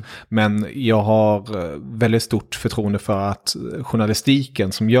guldpunkt. Men jag har väldigt stort förtroende för att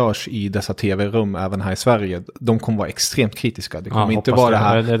journalistiken som görs i dessa tv-rum även här i Sverige, de kommer vara extremt kritiska. Det kommer inte vara det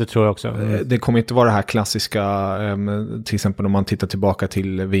här. Det tror jag också. Det kommer inte vara det här klassiska, till exempel om man tittar tillbaka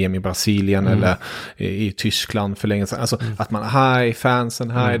till VM i Brasilien eller i Tyskland för länge sedan. Alltså att man, här är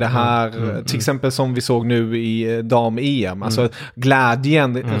fansen, här är det här. Till exempel som vi såg nu i dam-EM. Alltså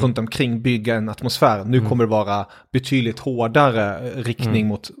glädjen runt omkring bygga en atmosfär. Nu kommer det vara betydligt hårdare riktning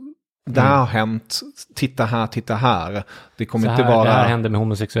mot det här har hänt, titta här. Det kommer så inte här, vara... Det här händer med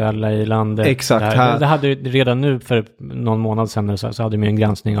homosexuella i landet. Exakt. Det hade ju redan nu för någon månad sedan så hade de en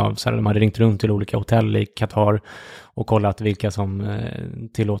granskning av, så här, de hade ringt runt till olika hotell i Qatar och kollat vilka som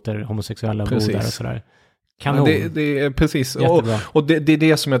tillåter homosexuella bo där och sådär. Kanon. Det är precis. Och det är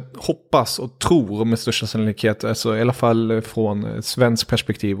det som jag hoppas och tror med största sannolikhet, alltså, i alla fall från svensk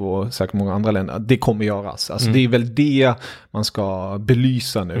perspektiv och säkert många andra länder, det kommer göras. Alltså, det är väl det man ska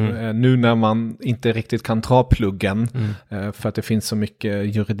belysa nu. Nu när man inte riktigt kan dra pluggen för att det finns så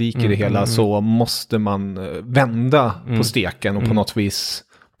mycket juridik i det hela, så måste man vända på steken och på något vis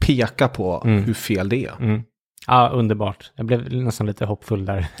peka på hur fel det är. Ja, underbart. Jag blev nästan lite hoppfull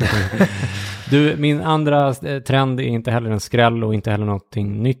där. Du, min andra trend är inte heller en skräll och inte heller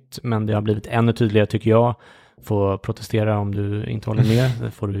någonting nytt, men det har blivit ännu tydligare tycker jag. Får protestera om du inte håller med.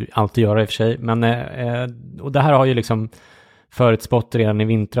 Det får du alltid göra i och för sig. Men, och det här har ju liksom förutspått redan i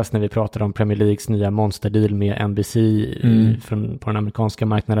vintras när vi pratade om Premier Leagues nya monsterdeal med NBC på den amerikanska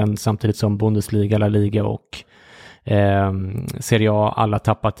marknaden, samtidigt som Bundesliga, La Liga och Serie A alla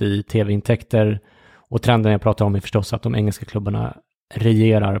tappat i tv-intäkter. Och trenden jag pratar om är förstås att de engelska klubbarna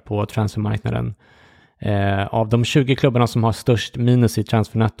regerar på transfermarknaden. Av de 20 klubbarna som har störst minus i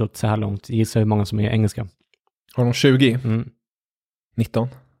transfernettot så här långt, gissa hur många som är engelska. Har de 20? 19?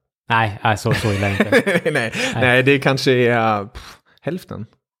 Nej, så illa inte. Nej, det kanske är hälften.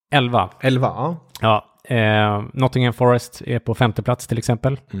 11. 11, ja. Ja. Nottingham Forest är på 5:e plats till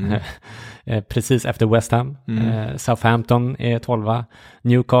exempel. Precis efter West Ham. Southampton är 12.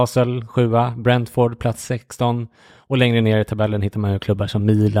 Newcastle 7. Brentford plats 16. Och längre ner i tabellen hittar man ju klubbar som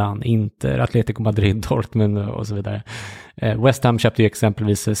Milan, Inter, Atletico Madrid, Dortmund och så vidare. West Ham köpte ju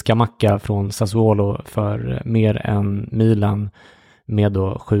exempelvis Scamacca från Sassuolo för mer än Milan, med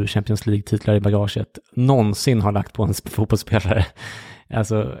då 7 Champions League-titlar i bagaget, någonsin har lagt på en fotbollsspelare.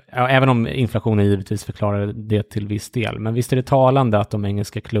 Alltså, ja, även om inflationen givetvis förklarar det till viss del. Men visst är det talande att de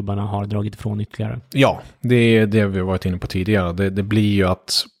engelska klubbarna har dragit ifrån ytterligare? Ja, det är det vi har varit inne på tidigare. Det blir ju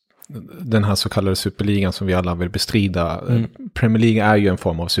att den här så kallade superligan som vi alla vill bestrida. Premier League är ju en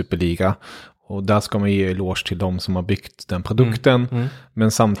form av superliga. Och där ska man ge eloge till de som har byggt den produkten.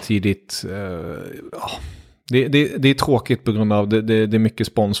 Men samtidigt... Det är tråkigt på grund av det är mycket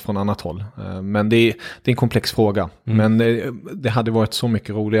spons från annat håll. Men det är en komplex fråga. Men det hade varit så mycket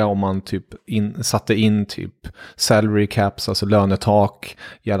roligare om man typ satte in typ salary caps, alltså lönetak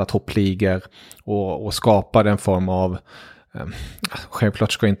i alla toppligor och skapade en form av...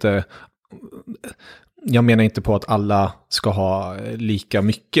 självklart ska inte... Jag menar inte på att alla ska ha lika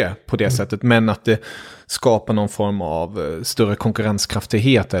mycket på det sättet, men att det skapar någon form av större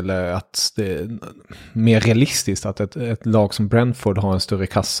konkurrenskraftighet, eller att det är mer realistiskt att ett lag som Brentford har en större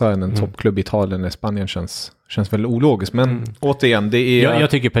kassa än en toppklubb i Italien eller Spanien känns väldigt ologiskt. Men återigen, det är... Jag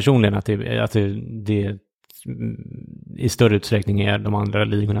tycker personligen att det i större utsträckning är de andra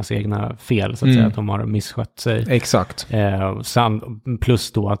ligornas egna fel, så att säga, att de har misskött sig. Exakt.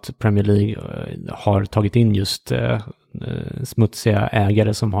 Plus då att Premier League har tagit in just smutsiga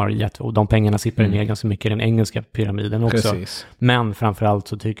ägare som har gett, och de pengarna sipprar ner ganska mycket i den engelska pyramiden också. Precis. Men framförallt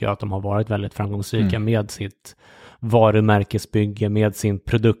så tycker jag att de har varit väldigt framgångsrika med sitt varumärkesbygge, med sin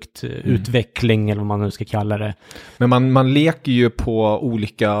produktutveckling eller vad man nu ska kalla det. Men man leker ju på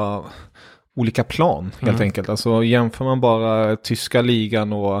olika plan helt enkelt. Alltså jämför man bara tyska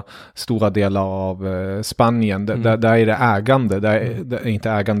ligan och stora delar av Spanien, där är det ägande, där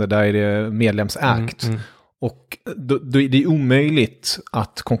inte ägande, där är det medlemsägt. Och det är omöjligt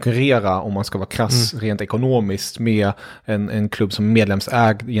att konkurrera, om man ska vara krass rent ekonomiskt, med en klubb som är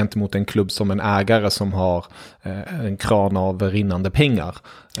medlemsägd gentemot en klubb som en ägare som har en kran av rinnande pengar.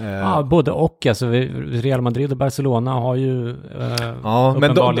 Ja, både och. Alltså, Real Madrid och Barcelona har ju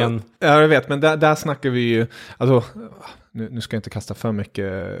uppenbarligen... Jag vet, men där snackar vi ju... Alltså, nu ska jag inte kasta för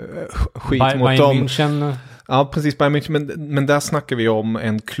mycket skit mot Bayern dem. München. Ja, precis. Bayern München, men där snackar vi om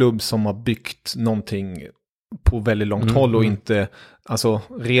en klubb som har byggt någonting på väldigt långt håll, och inte, alltså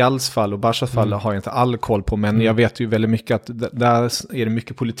Reals fall och Barças fall har jag inte all koll på, men jag vet ju väldigt mycket att där är det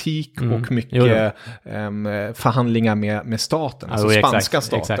mycket politik och mycket förhandlingar med staten, alltså spanska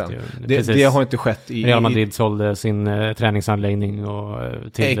staten. Det har inte skett i... Real Madrid sålde sin träningsanläggning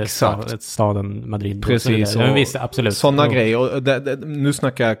till staden Madrid. Precis. Absolut. Sådana grejer. Och nu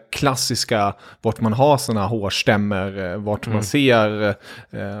snackar jag klassiska, vart man har sådana hårstämmer, vart man ser...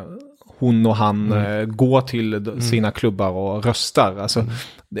 hon och han går till sina klubbar och röstar. Alltså,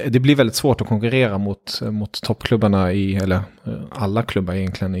 det blir väldigt svårt att konkurrera mot toppklubbarna eller alla klubbar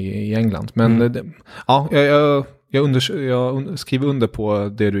egentligen i England. Men jag skriver under på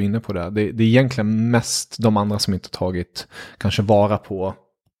det du är inne på där. Det är egentligen mest de andra som inte tagit kanske vara på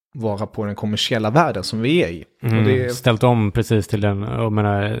vara på den kommersiella världen som vi är i. Och det... Ställt om precis till den, jag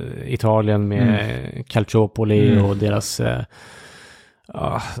menar, Italien med Calciopoli och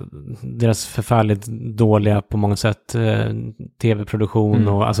deras förfärligt dåliga på många sätt tv-produktion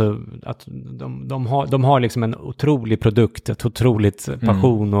och alltså att de har liksom en otrolig produkt, ett otroligt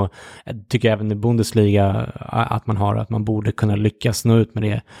passion och jag tycker även i Bundesliga att man borde kunna lyckas nå ut med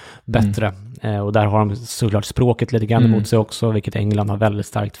det bättre. Och där har de såklart språket lite grann emot sig också, vilket England har väldigt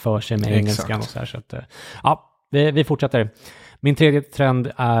starkt för sig med engelskan och så här, så att vi fortsätter. Min tredje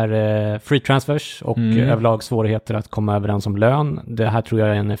trend är free transfers och överlag svårigheter att komma överens om lön. Det här tror jag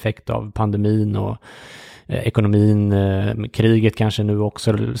är en effekt av pandemin och ekonomin. Kriget kanske nu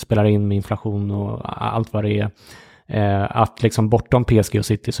också spelar in med inflation och allt vad det är. Att liksom bortom PSG och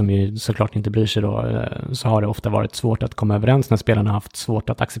City som ju såklart inte bryr sig då, så har det ofta varit svårt att komma överens när spelarna har haft svårt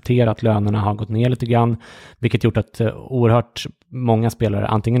att acceptera att lönerna har gått ner lite grann, vilket gjort att oerhört många spelare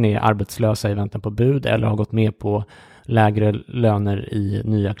antingen är arbetslösa i väntan på bud eller har gått med på lägre löner i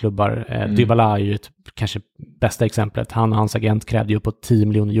nya klubbar. Dybala är ju ett kanske bästa exemplet. Han och hans agent krävde ju på 10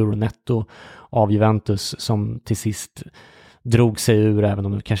 miljoner euro netto av Juventus som till sist drog sig ur, även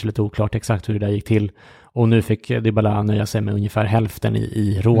om det kanske är lite oklart exakt hur det där gick till. Och nu fick Dybala nöja sig med ungefär hälften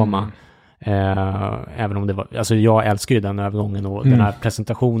i Roma. Även om det var, alltså jag älskar ju den övergången och den här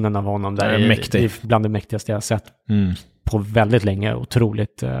presentationen av honom där är bland det mäktigaste jag har sett på väldigt länge.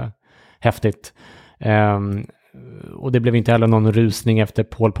 Otroligt häftigt. Och det blev inte heller någon rusning efter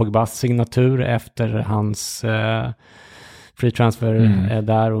Paul Pogbas signatur efter hans free transfer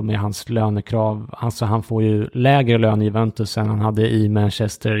där och med hans lönekrav. Alltså han får ju lägre lön i Juventus än han hade i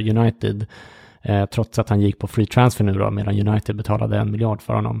Manchester United. Trots att han gick på free transfer nu då, medan United betalade 1 miljard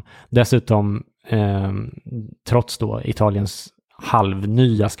för honom. Dessutom, trots då Italiens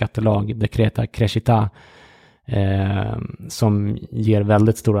halvnya skattelag, Decreta Crescita, som ger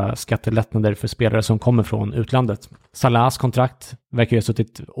väldigt stora skattelättnader för spelare som kommer från utlandet. Salahs kontrakt verkar ju ha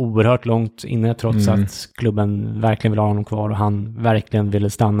suttit oerhört långt inne, trots att klubben verkligen vill ha honom kvar och han verkligen ville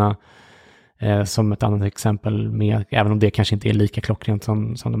stanna. Som ett annat exempel, med, även om det kanske inte är lika klockrent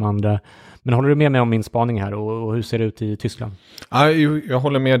som de andra. Men håller du med mig om min spaning här och hur ser det ut i Tyskland? Ja, jag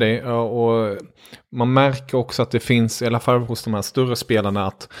håller med dig och man märker också att det finns, i alla fall hos de här större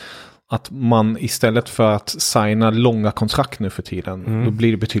spelarna, att man istället för att signa långa kontrakt nu för tiden, då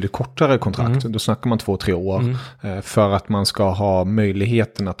blir det betydligt kortare kontrakt. Då snackar man 2-3 år för att man ska ha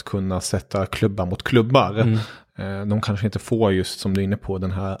möjligheten att kunna sätta klubbar mot klubbar. De kanske inte får, just som du är inne på,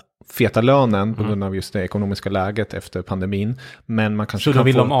 den här feta lönen på grund av just det ekonomiska läget efter pandemin. Men man kanske så då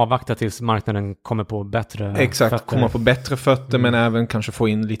vill de avvakta tills marknaden kommer på bättre fötter? Komma på bättre fötter, men även kanske få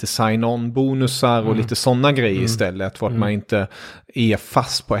in lite sign-on-bonusar och lite sådana grejer istället, för att man inte är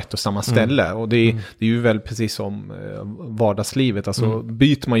fast på ett och samma ställe. Och det är ju väl precis som vardagslivet. Alltså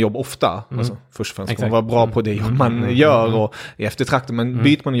byter man jobb ofta, alltså, först och främst ska man vara bra på det jobb man gör och i eftertrakten, men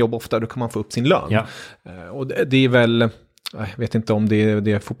byter man jobb ofta, då kan man få upp sin lön. Och det är väl... Jag vet inte om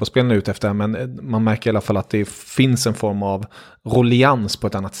det är fotbollsspelarna ute efter, men man märker i alla fall att det finns en form av rollians på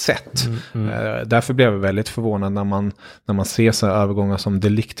ett annat sätt. Därför blev jag väldigt förvånad när man ser så här övergångar som De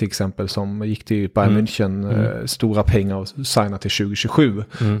Ligt till exempel, som gick till Bayern München, stora pengar och signade till 2027.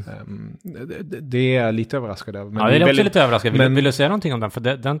 Det är lite överraskande. Men det är också lite överraskande. Vill du säga någonting om den? För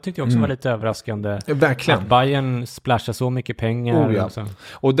den tyckte jag också var lite överraskande. Verkligen. Att Bayern splashar så mycket pengar.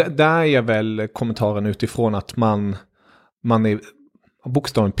 Och där är väl kommentaren utifrån att man är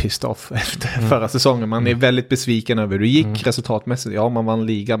bokstavligen pissed off efter förra säsongen. Man är väldigt besviken över hur det gick resultatmässigt. Ja, man vann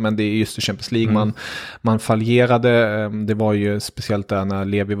liga, men det är just i Champions League. Man fallerade. Det var ju speciellt där när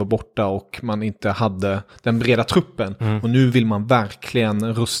Levi var borta och man inte hade den breda truppen. Och nu vill man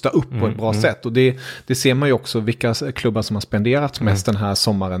verkligen rusta upp på ett bra sätt. Och det ser man ju också vilka klubbar som har spenderat mest den här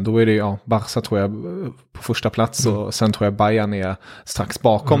sommaren. Då är det Barca tror jag på första plats och sen tror jag Bayern är strax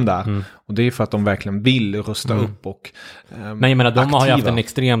bakom där. Och det är för att de verkligen vill rusta upp och men jag menar, de har ju haft en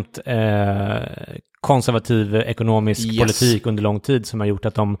extremt konservativ ekonomisk politik under lång tid som har gjort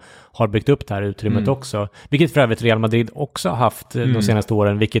att de har byggt upp det här utrymmet också. Vilket för övrigt Real Madrid också har haft de senaste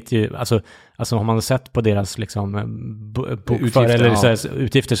åren, vilket ju, alltså har man sett på deras liksom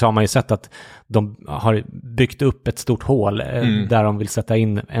utgifter så har man ju sett att de har byggt upp ett stort hål där de vill sätta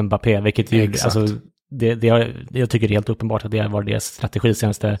in Mbappé, vilket ju, alltså jag tycker det är helt uppenbart att det har varit deras strategi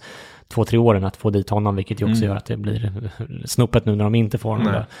senaste 2-3 åren att få dit honom, vilket ju också gör att det blir snoppet nu när de inte får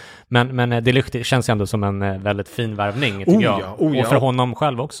honom. Men det känns ändå som en väldigt fin värvning, tycker jag. Och för honom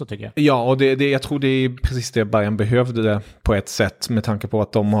själv också, tycker jag. Ja, och jag tror det är precis det Bayern behövde det på ett sätt, med tanke på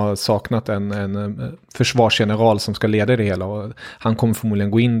att de har saknat en försvarsgeneral som ska leda det hela. Och han kommer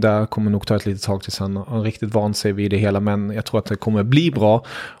förmodligen gå in där, kommer nog ta ett litet tag tills han har riktigt vant sig vid det hela, men jag tror att det kommer bli bra.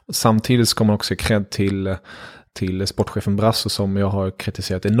 Samtidigt ska man också cred till sportchefen Brasso, som jag har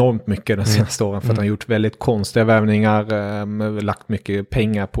kritiserat enormt mycket de senaste åren för att han gjort väldigt konstiga värvningar, lagt mycket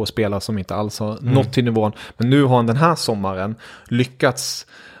pengar på spelare som inte alls har nått till nivån. Men nu har han den här sommaren lyckats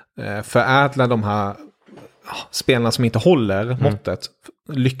förädla de här spelarna som inte håller måttet,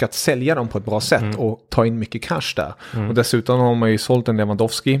 lyckats sälja dem på ett bra sätt och ta in mycket cash där. Och dessutom har man ju sålt en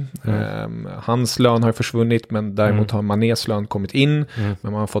Lewandowski. Hans lön har ju försvunnit, men däremot har Manés lön kommit in, men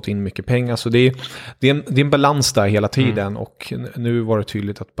man har fått in mycket pengar. Så det är en balans där hela tiden, och nu var det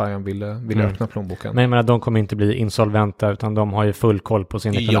tydligt att Bayern ville öppna plånboken. Men jag menar, de kommer inte bli insolventa, utan de har ju full koll på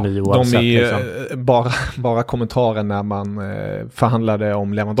sin ekonomi oavsett. De är bara kommentaren när man förhandlade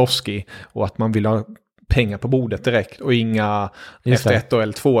om Lewandowski, och att man vill ha pengar på bordet direkt och inga efter 1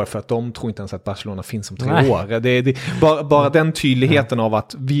 eller 2 år, för att de tror inte ens att Barcelona finns om 3 år. Det är bara den tydligheten av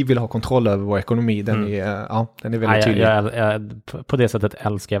att vi vill ha kontroll över vår ekonomi, den är väldigt tydlig. På det sättet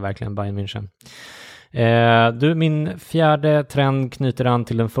älskar jag verkligen Bayern München. Min fjärde trend knyter an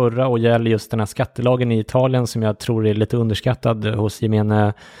till den förra och gäller just den här skattelagen i Italien, som jag tror är lite underskattad hos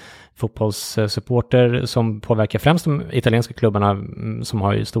gemene fotbollssupporter, som påverkar främst de italienska klubbarna, som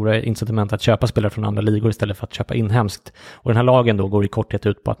har ju stora incitament att köpa spelare från andra ligor istället för att köpa inhemskt. Och den här lagen då går i korthet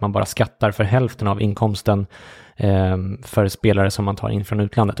ut på att man bara skattar för hälften av inkomsten för spelare som man tar in från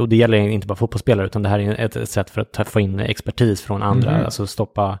utlandet. Och det gäller inte bara fotbollsspelare, utan det här är ett sätt för att få in expertis från andra, alltså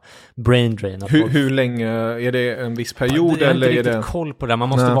stoppa brain drain. Hur länge, är det en viss period? Jag har inte riktigt koll på det. Man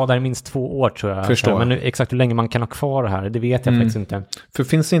måste vara där i minst 2 år, tror jag. Förstår. Men exakt hur länge man kan ha kvar det här, det vet jag faktiskt inte. För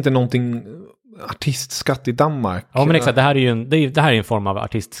finns det inte någonting artistskatt i Danmark? Ja, men exakt. Det här är en form av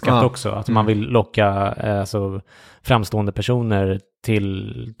artistskatt också. Att man vill locka framstående personer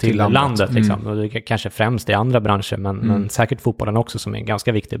till landet. Liksom. Och det kanske främst i andra branscher, men säkert fotbollen också, som är en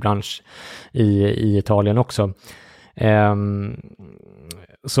ganska viktig bransch i Italien också.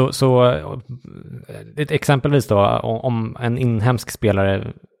 Så exempelvis då, om en inhemsk spelare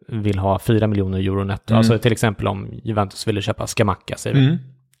vill ha 4 miljoner euro netto, alltså till exempel om Juventus ville köpa Scamacca, säger vi,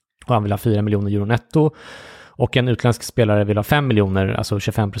 och han vill ha 4 miljoner euro netto, och en utländsk spelare vill ha 5 miljoner, alltså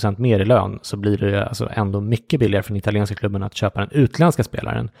 25% mer i lön, så blir det alltså ändå mycket billigare för den italienska klubben att köpa den utländska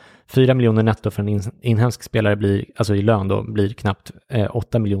spelaren. 4 miljoner netto för en inhemsk spelare blir, alltså i lön då, blir knappt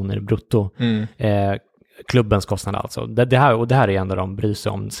 8 miljoner brutto. Klubbens kostnad alltså. Det här är ändå de bryr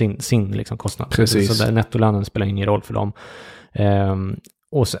sig om sin liksom kostnad. Precis. Så nettolönen spelar ingen roll för dem.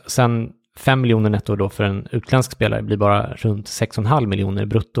 Och sen 5 miljoner netto då för en utländsk spelare blir bara runt 6,5 miljoner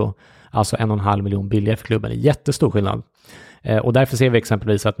brutto. Alltså 1,5 miljon billigare för klubben. Det är jättestor skillnad. Och därför ser vi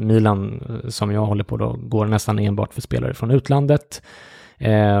exempelvis att Milan, som jag håller på då, går nästan enbart för spelare från utlandet.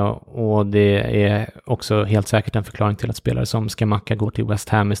 Och det är också helt säkert en förklaring till att spelare som Scamacca går till West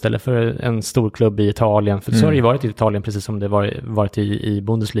Ham istället för en stor klubb i Italien. För så har det ju varit i Italien, precis som det varit i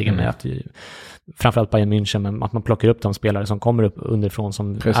Bundesliga, med att framförallt Bayern München, men att man plockar upp de spelare som kommer upp underifrån,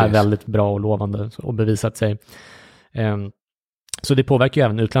 som är väldigt bra och lovande och bevisat sig. Så det påverkar ju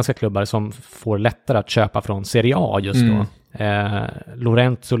även utländska klubbar som får lättare att köpa från Serie A just då.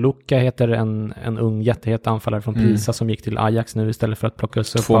 Lorenzo Lucca heter en ung jättehet anfallare från Pisa som gick till Ajax nu istället för att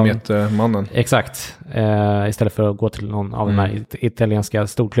plockas upp 2 meter mannen. Exakt. Istället för att gå till någon av de här italienska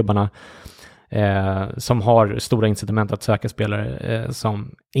storklubbarna som har stora incitament att söka spelare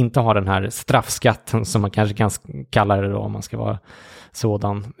som inte har den här straffskatten som man kanske kan kalla det då, om man ska vara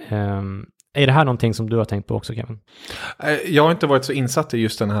sådan. Är det här någonting som du har tänkt på också, Kevin? Jag har inte varit så insatt i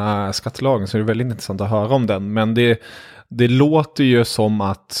just den här skattelagen, så det är väldigt intressant att höra om den. Men det låter ju som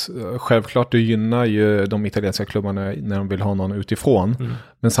att självklart det gynnar ju de italienska klubbarna när de vill ha någon utifrån.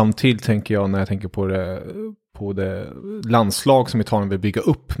 Men samtidigt tänker jag, när jag tänker på det landslag som Italien vill bygga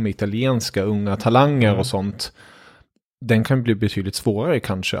upp med italienska unga talanger och sånt, den kan bli betydligt svårare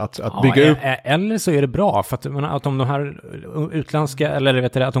kanske att bygga upp. Eller så är det bra, för att om de här utländska,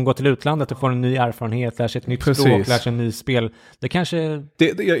 eller att de går till utlandet och får en ny erfarenhet, lär sig ett nytt språk, lär sig en ny spel. Det kanske...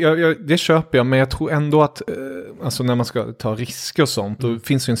 Det köper jag, men jag tror ändå att alltså när man ska ta risker och sånt, då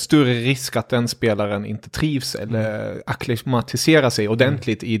finns det en större risk att den spelaren inte trivs eller akklimatiserar sig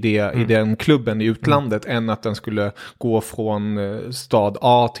ordentligt i den klubben i utlandet, än att den skulle gå från stad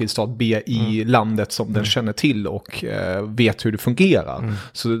A till stad B i landet som den känner till och vet hur det fungerar.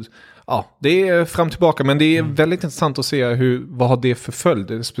 Så det är fram tillbaka, men det är väldigt intressant att se vad har det för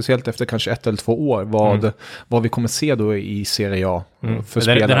följd, speciellt efter kanske 1 eller 2 år, vad vi kommer se då i Serie A för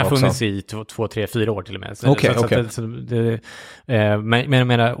spelare. Den har funnits i 2, 3, 4 år till och med.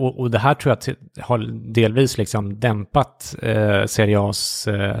 Och det här tror jag har delvis liksom dämpat Serie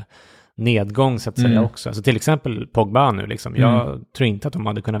A's nedgång så att säga också. Alltså till exempel Pogba nu liksom. Jag tror inte att de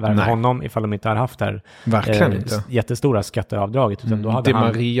hade kunnat värva honom ifall de inte hade haft det här jättestora skatteavdraget. Utan då hade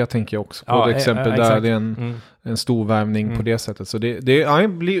Maria tänker jag också på exempel där det är en stor värvning på det sättet. Så det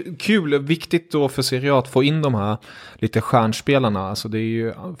blir kul, viktigt då för Serie A att få in de här lite stjärnspelarna. Alltså det är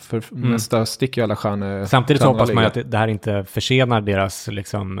ju för nästa stick i alla stjärnor. Samtidigt hoppas man ju att det här inte försenar deras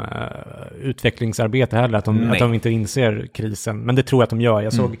liksom, utvecklingsarbete heller. Att de inte inser krisen. Men det tror jag att de gör.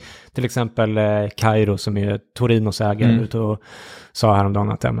 Jag såg till exempel Cairo som är Torinos ägare ute och sa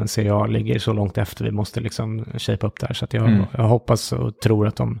häromdagen att Serie A ligger så långt efter. Vi måste liksom shape upp där. Så att jag hoppas och tror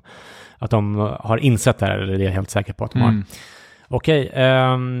att de har insett det här, eller det är jag helt säker på att de har. Okej,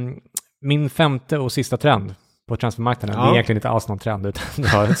 min 5:e och sista trend på transfermarknaden, det är egentligen inte alls någon trend, utan det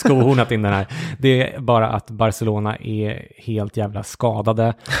har skohornat in den här. Det är bara att Barcelona är helt jävla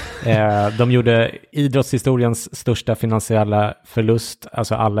skadade. De gjorde idrottshistoriens största finansiella förlust,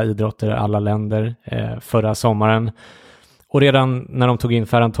 alltså alla idrotter, alla länder, förra sommaren. Och redan när de tog in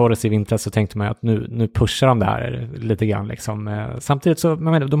Ferran Torres i vintras så tänkte man att nu pushar de det här lite grann. Liksom. Samtidigt så,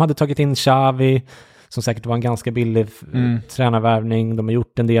 de hade tagit in Xavi, som säkert var en ganska billig tränarvärvning. De har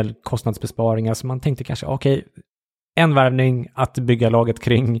gjort en del kostnadsbesparingar, så man tänkte kanske, okej, en värvning att bygga laget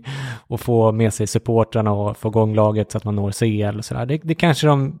kring och få med sig supportrarna och få igång laget så att man når CL och sådär. Det kanske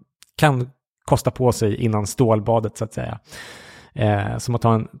de kan kosta på sig innan stålbadet så att säga. Som att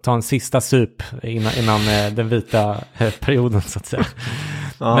ta en sista sup innan den vita perioden så att säga.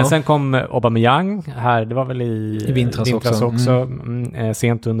 Men sen kom Aubameyang här, det var väl i vintras också.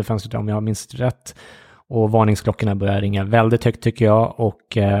 Sent under fönstret om jag minns rätt. Och varningsklockorna börjar ringa väldigt högt tycker jag.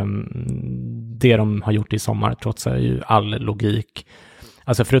 Och det de har gjort i sommar trotsar ju all logik.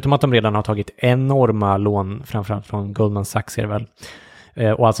 Alltså förutom att de redan har tagit enorma lån, framförallt från Goldman Sachs är det väl,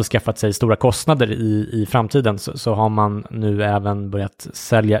 och alltså skaffat sig stora kostnader i framtiden, så har man nu även börjat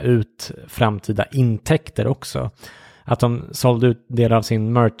sälja ut framtida intäkter också. Att de sålde ut delar av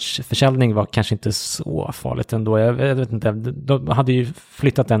sin merchförsäljning var kanske inte så farligt ändå. Jag vet inte, de hade ju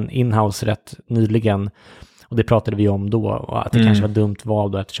flyttat en inhouse rätt nyligen och det pratade vi om då, och att det kanske var dumt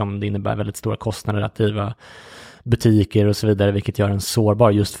val då, eftersom det innebär väldigt stora kostnader att driva butiker och så vidare, vilket gör en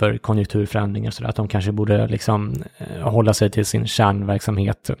sårbar just för konjunkturförändringar, så att de kanske borde liksom hålla sig till sin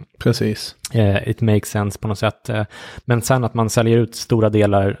kärnverksamhet. Precis. It makes sense på något sätt. Men sen att man säljer ut stora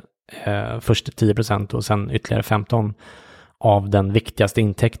delar, först 10% och sen ytterligare 15% av den viktigaste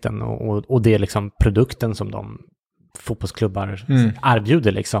intäkten, och det är liksom produkten som de fotbollsklubbar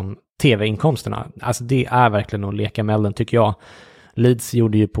erbjuder, liksom tv-inkomsterna. Alltså det är verkligen att leka med elden tycker jag. Leeds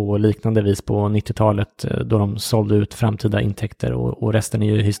gjorde ju på liknande vis på 90-talet då de sålde ut framtida intäkter, och resten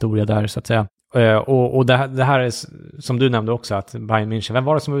är ju historia där så att säga. Och det här är som du nämnde också, att Bayern München, vem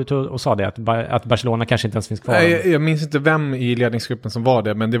var det som var ute och sa det? Att Barcelona kanske inte ens finns kvar? Jag minns inte vem i ledningsgruppen som var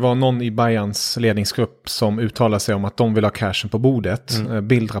det, men det var någon i Bayerns ledningsgrupp som uttalade sig om att de vill ha cashen på bordet.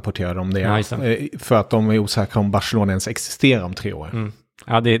 Bild rapporterade om det. För att de är osäkra om Barcelona ens existerar om 3 år.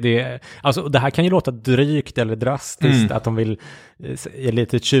 Ja, alltså det här kan ju låta drygt eller drastiskt att de vill ge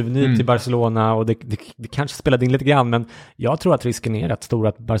lite tjuvnyp till Barcelona, och det kanske spelade in lite grann, men jag tror att risken är rätt stor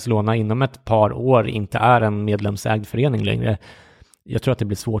att Barcelona inom ett par år inte är en medlemsägd förening längre. Jag tror att det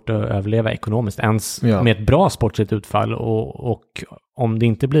blir svårt att överleva ekonomiskt ens med ett bra sportsligt utfall, och om det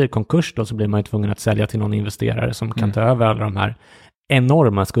inte blir konkurs då, så blir man ju tvungen att sälja till någon investerare som kan ta över alla de här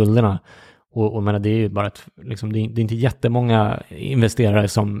enorma skulderna. Och men det är ju bara liksom, det är inte jättemånga investerare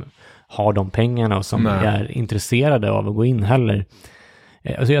som har de pengarna och som är intresserade av att gå in heller.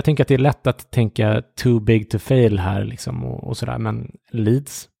 Alltså jag tänker att det är lätt att tänka too big to fail här liksom, och sådär. Men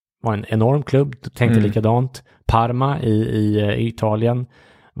Leeds var en enorm klubb, tänkte likadant. Parma i Italien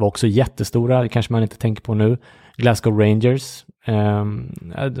var också jättestora, det kanske man inte tänker på nu. Glasgow Rangers.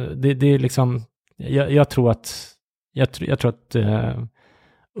 Det är liksom, jag tror att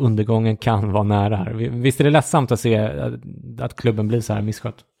undergången kan vara nära här. Visst är det ledsamt att se att klubben blir så här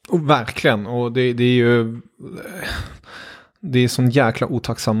misskött? Och verkligen, och det är ju det är sån jäkla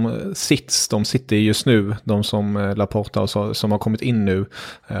otacksam sits de sitter i just nu, de som Laporta och så, som har kommit in nu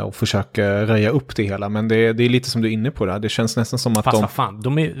och försöker röja upp det hela, men det är lite som du är inne på där. Det känns nästan som att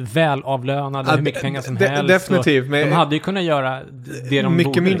de är väl avlönade, hur mycket pengar som helst. Definitivt. Men de hade ju kunnat göra det de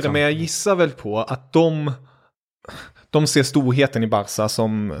mycket borde, mindre, liksom. Men jag gissar väl på att de ser storheten i Barca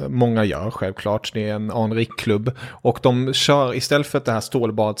som många gör självklart. Det är en anrik klubb. Och de kör istället för det här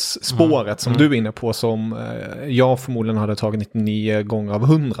stålbadsspåret som du är inne på, som jag förmodligen hade tagit 99 gånger av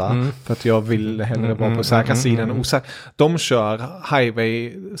 100 för att jag vill hellre vara på säkra sidan. De kör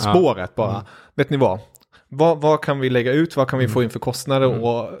highway-spåret bara. Vet ni vad kan vi lägga ut? Vad kan vi få in för kostnader?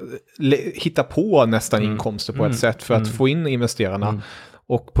 Och hitta på nästan inkomster på ett sätt för att få in investerarna.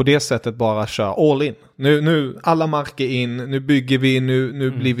 Och på det sättet bara köra all in. Nu alla marker in, nu bygger vi,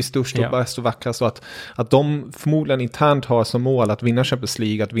 nu blir vi störst och bäst och vackrast. Så att de förmodligen internt har som mål att vinna Champions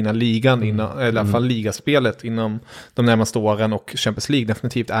League, att vinna ligan, eller i alla fall ligaspelet inom de närmaste åren. Och Champions League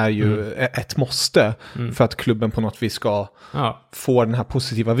definitivt är ju ett måste för att klubben på något vis ska få den här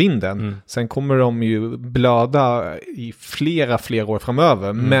positiva vinden. Sen kommer de ju blöda i flera år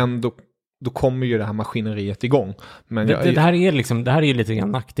framöver, men då kommer ju det här maskineriet igång. Men det här är ju lite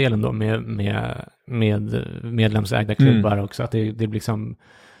grann nackdelen då med medlemsägda klubbar också. Att det blir liksom,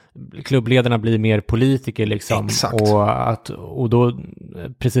 klubbledarna blir mer politiker liksom. Exakt. Och då,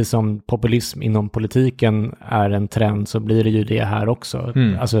 precis som populism inom politiken är en trend, så blir det ju det här också.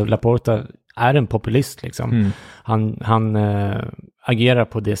 Alltså Laporta är en populist liksom. Han agerar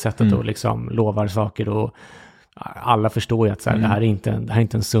på det sättet och liksom lovar saker, och alla förstår ju att så här, det här är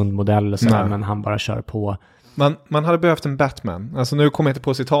inte en sund modell, så här, men han bara kör på. Man hade behövt en Batman. Alltså nu kommer jag inte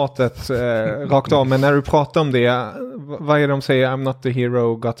på citatet rakt av, men när du pratar om det, vad är det de säger? I'm not the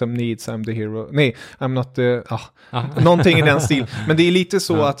hero, Gotham needs, I'm the hero. Nej, I'm not the... någonting i den stil. Men det är lite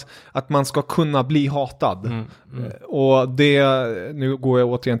så att man ska kunna bli hatad. Och det, nu går jag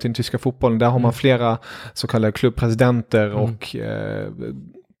återigen till den tyska fotbollen, där har man flera så kallade klubbpresidenter och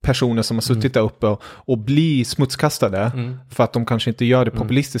personer som har suttit där uppe och blir smutskastade för att de kanske inte gör det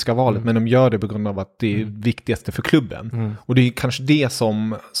populistiska valet, men de gör det på grund av att det är viktigaste för klubben. Och det är kanske det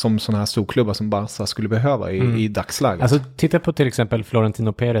som sådana här storklubbar som Barca skulle behöva i dagsläget. Alltså titta på till exempel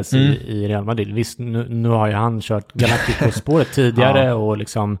Florentino Perez i Real Madrid. Visst, nu har ju han kört Galactico-spåret tidigare och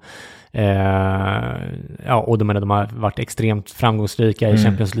liksom och de har varit extremt framgångsrika i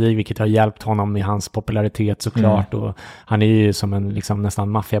Champions League, vilket har hjälpt honom med hans popularitet såklart, och han är ju som en liksom nästan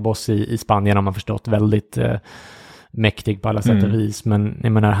maffiaboss i Spanien, har man förstått, väldigt mäktig på alla sätt och vis, men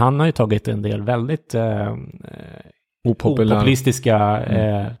jag menar, han har ju tagit en del väldigt opopulistiska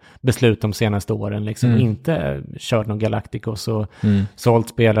beslut de senaste åren, liksom inte kört någon Galacticos och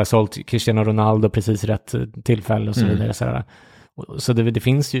sålt Cristiano Ronaldo precis rätt tillfälle och så vidare sådär. Så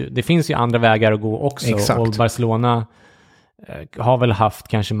det finns ju andra vägar att gå också. Exakt. Och Barcelona har väl haft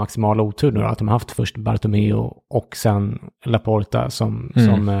kanske maximal otur nu, att de har haft först Bartomeu och sen Laporta som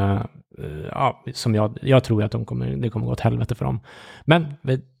jag tror att det kommer gå åt helvete för dem. Men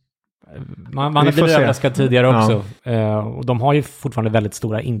man har blivit överraskad tidigare också. Och de har ju fortfarande väldigt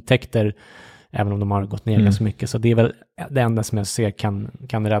stora intäkter, även om de har gått ner ganska mycket. Så det är väl det enda som jag ser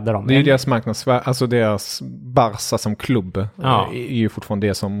kan rädda dem. Det är ju deras marknadsvärde, alltså deras Barca som klubb är ju fortfarande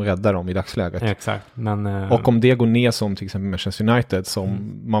det som räddar dem i dagsläget. Exakt. Men, och om det går ner som till exempel Manchester United,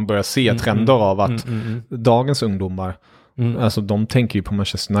 som man börjar se trender av att dagens ungdomar, alltså de tänker ju på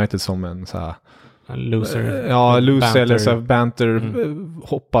Manchester United som en så här loser banter. Eller så här banter,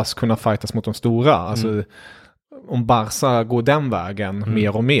 hoppas kunna fightas mot de stora. Alltså om Barca går den vägen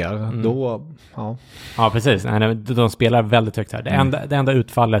mer och mer, då... Ja, precis. De spelar väldigt högt här. Det enda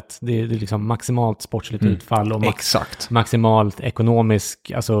utfallet, det är liksom maximalt sportsligt utfall och maximalt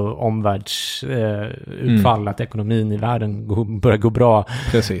ekonomisk, alltså omvärldsutfall, att ekonomin i världen börjar gå bra.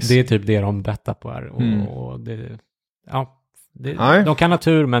 Precis. Det är typ det de bettar på här. Och de kan ha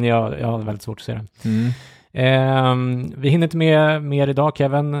tur, men jag har väldigt svårt att se det. Vi hinner inte med mer idag,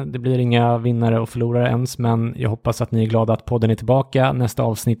 Kevin. Det blir inga vinnare och förlorare ens, men jag hoppas att ni är glada att podden är tillbaka. Nästa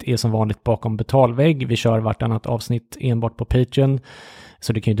avsnitt är som vanligt bakom betalvägg. Vi kör vartannat avsnitt enbart på Patreon,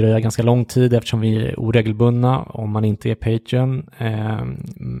 så det kan ju dröja ganska lång tid eftersom vi är oregelbundna om man inte är Patreon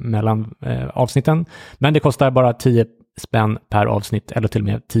mellan avsnitten. Men det kostar bara 10 spänn per avsnitt, eller till och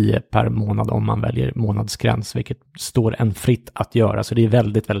med 10 per månad om man väljer månadsgräns, vilket står en fritt att göra. Så det är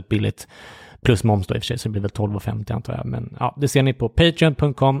väldigt, väldigt billigt. Plus moms då i och för sig, så det blir väl 12,50 antar jag. Men det ser ni på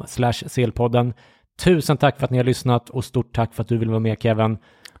patreon.com/CL-podden. Tusen tack för att ni har lyssnat, och stort tack för att du vill vara med, Kevin.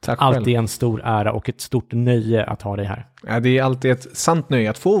 Tack alltid själv. En stor ära och ett stort nöje att ha dig här. Ja, det är alltid ett sant nöje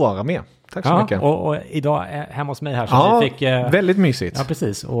att få vara med. Tack så mycket. Och idag hemma hos mig här, så vi fick... väldigt mysigt. Ja,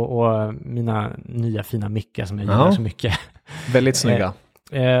 precis. Och mina nya fina mickar som jag gillar så mycket. Väldigt snygga.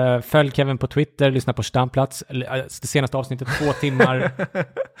 Följ Kevin på Twitter, lyssna på Stamplats. Det senaste avsnittet 2 timmar.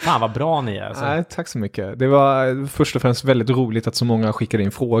 Fan vad bra ni är. Alltså. Nej, tack så mycket. Det var först och främst väldigt roligt att så många skickade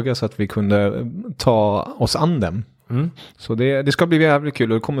in frågor så att vi kunde ta oss an dem. Så det ska bli jävligt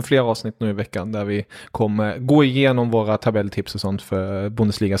kul och det kommer fler avsnitt nu i veckan där vi kommer gå igenom våra tabelltips och sånt för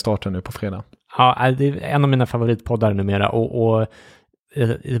Bundesliga-starten nu på fredag. Ja, det är en av mina favoritpoddar numera och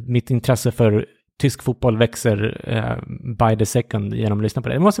mitt intresse för tysk fotboll växer by the second genom att lyssna på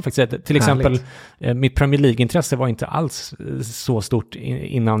det. Jag måste faktiskt säga, till exempel, mitt Premier League-intresse var inte alls så stort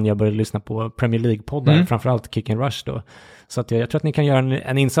innan jag började lyssna på Premier League-poddar, framförallt Kick and Rush då. Så att jag tror att ni kan göra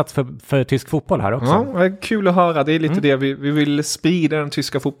en insats för tysk fotboll här också. Ja, det är kul att höra. Det är lite det vi vill sprida den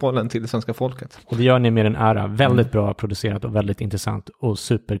tyska fotbollen till det svenska folket. Och det gör ni med en ära. Väldigt bra producerat och väldigt intressant och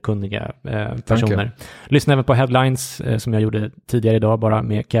superkunniga personer. Lyssna även på Headlines som jag gjorde tidigare idag bara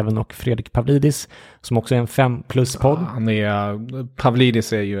med Kevin och Fredrik Pavlidis som också är en 5+-podd.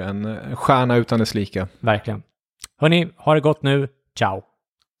 Pavlidis är ju en stjärna utan dess like. Verkligen. Hörni, ha det gott nu. Ciao.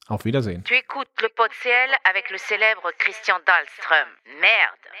 Auf Wiedersehen. Tu écoutes le Pod-Ciel avec le célèbre Christian Dahlström.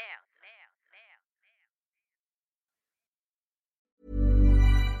 Merde.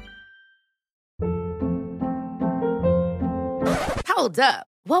 Hold up.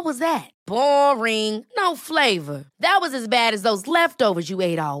 What was that? Boring. No flavor. That was as bad as those leftovers you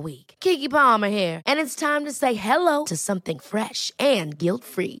ate all week. Keke Palmer here, and it's time to say hello to something fresh and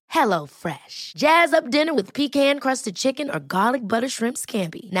guilt-free. Hello Fresh. Jazz up dinner with pecan-crusted chicken or garlic butter shrimp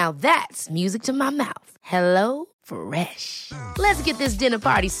scampi. Now that's music to my mouth. Hello Fresh. Let's get this dinner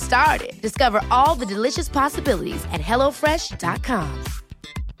party started. Discover all the delicious possibilities at hellofresh.com.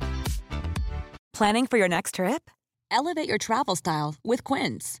 Planning for your next trip? Elevate your travel style with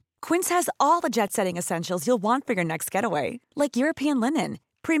Quince. Quince has all the jet-setting essentials you'll want for your next getaway, like European linen,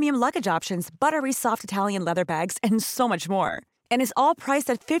 premium luggage options, buttery soft Italian leather bags, and so much more. And is all priced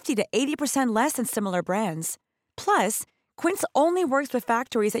at 50 to 80% less than similar brands. Plus, Quince only works with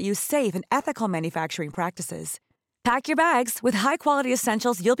factories that use safe and ethical manufacturing practices. Pack your bags with high-quality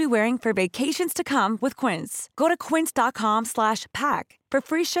essentials you'll be wearing for vacations to come with Quince. Go to quince.com/pack for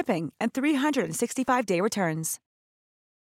free shipping and 365-day returns.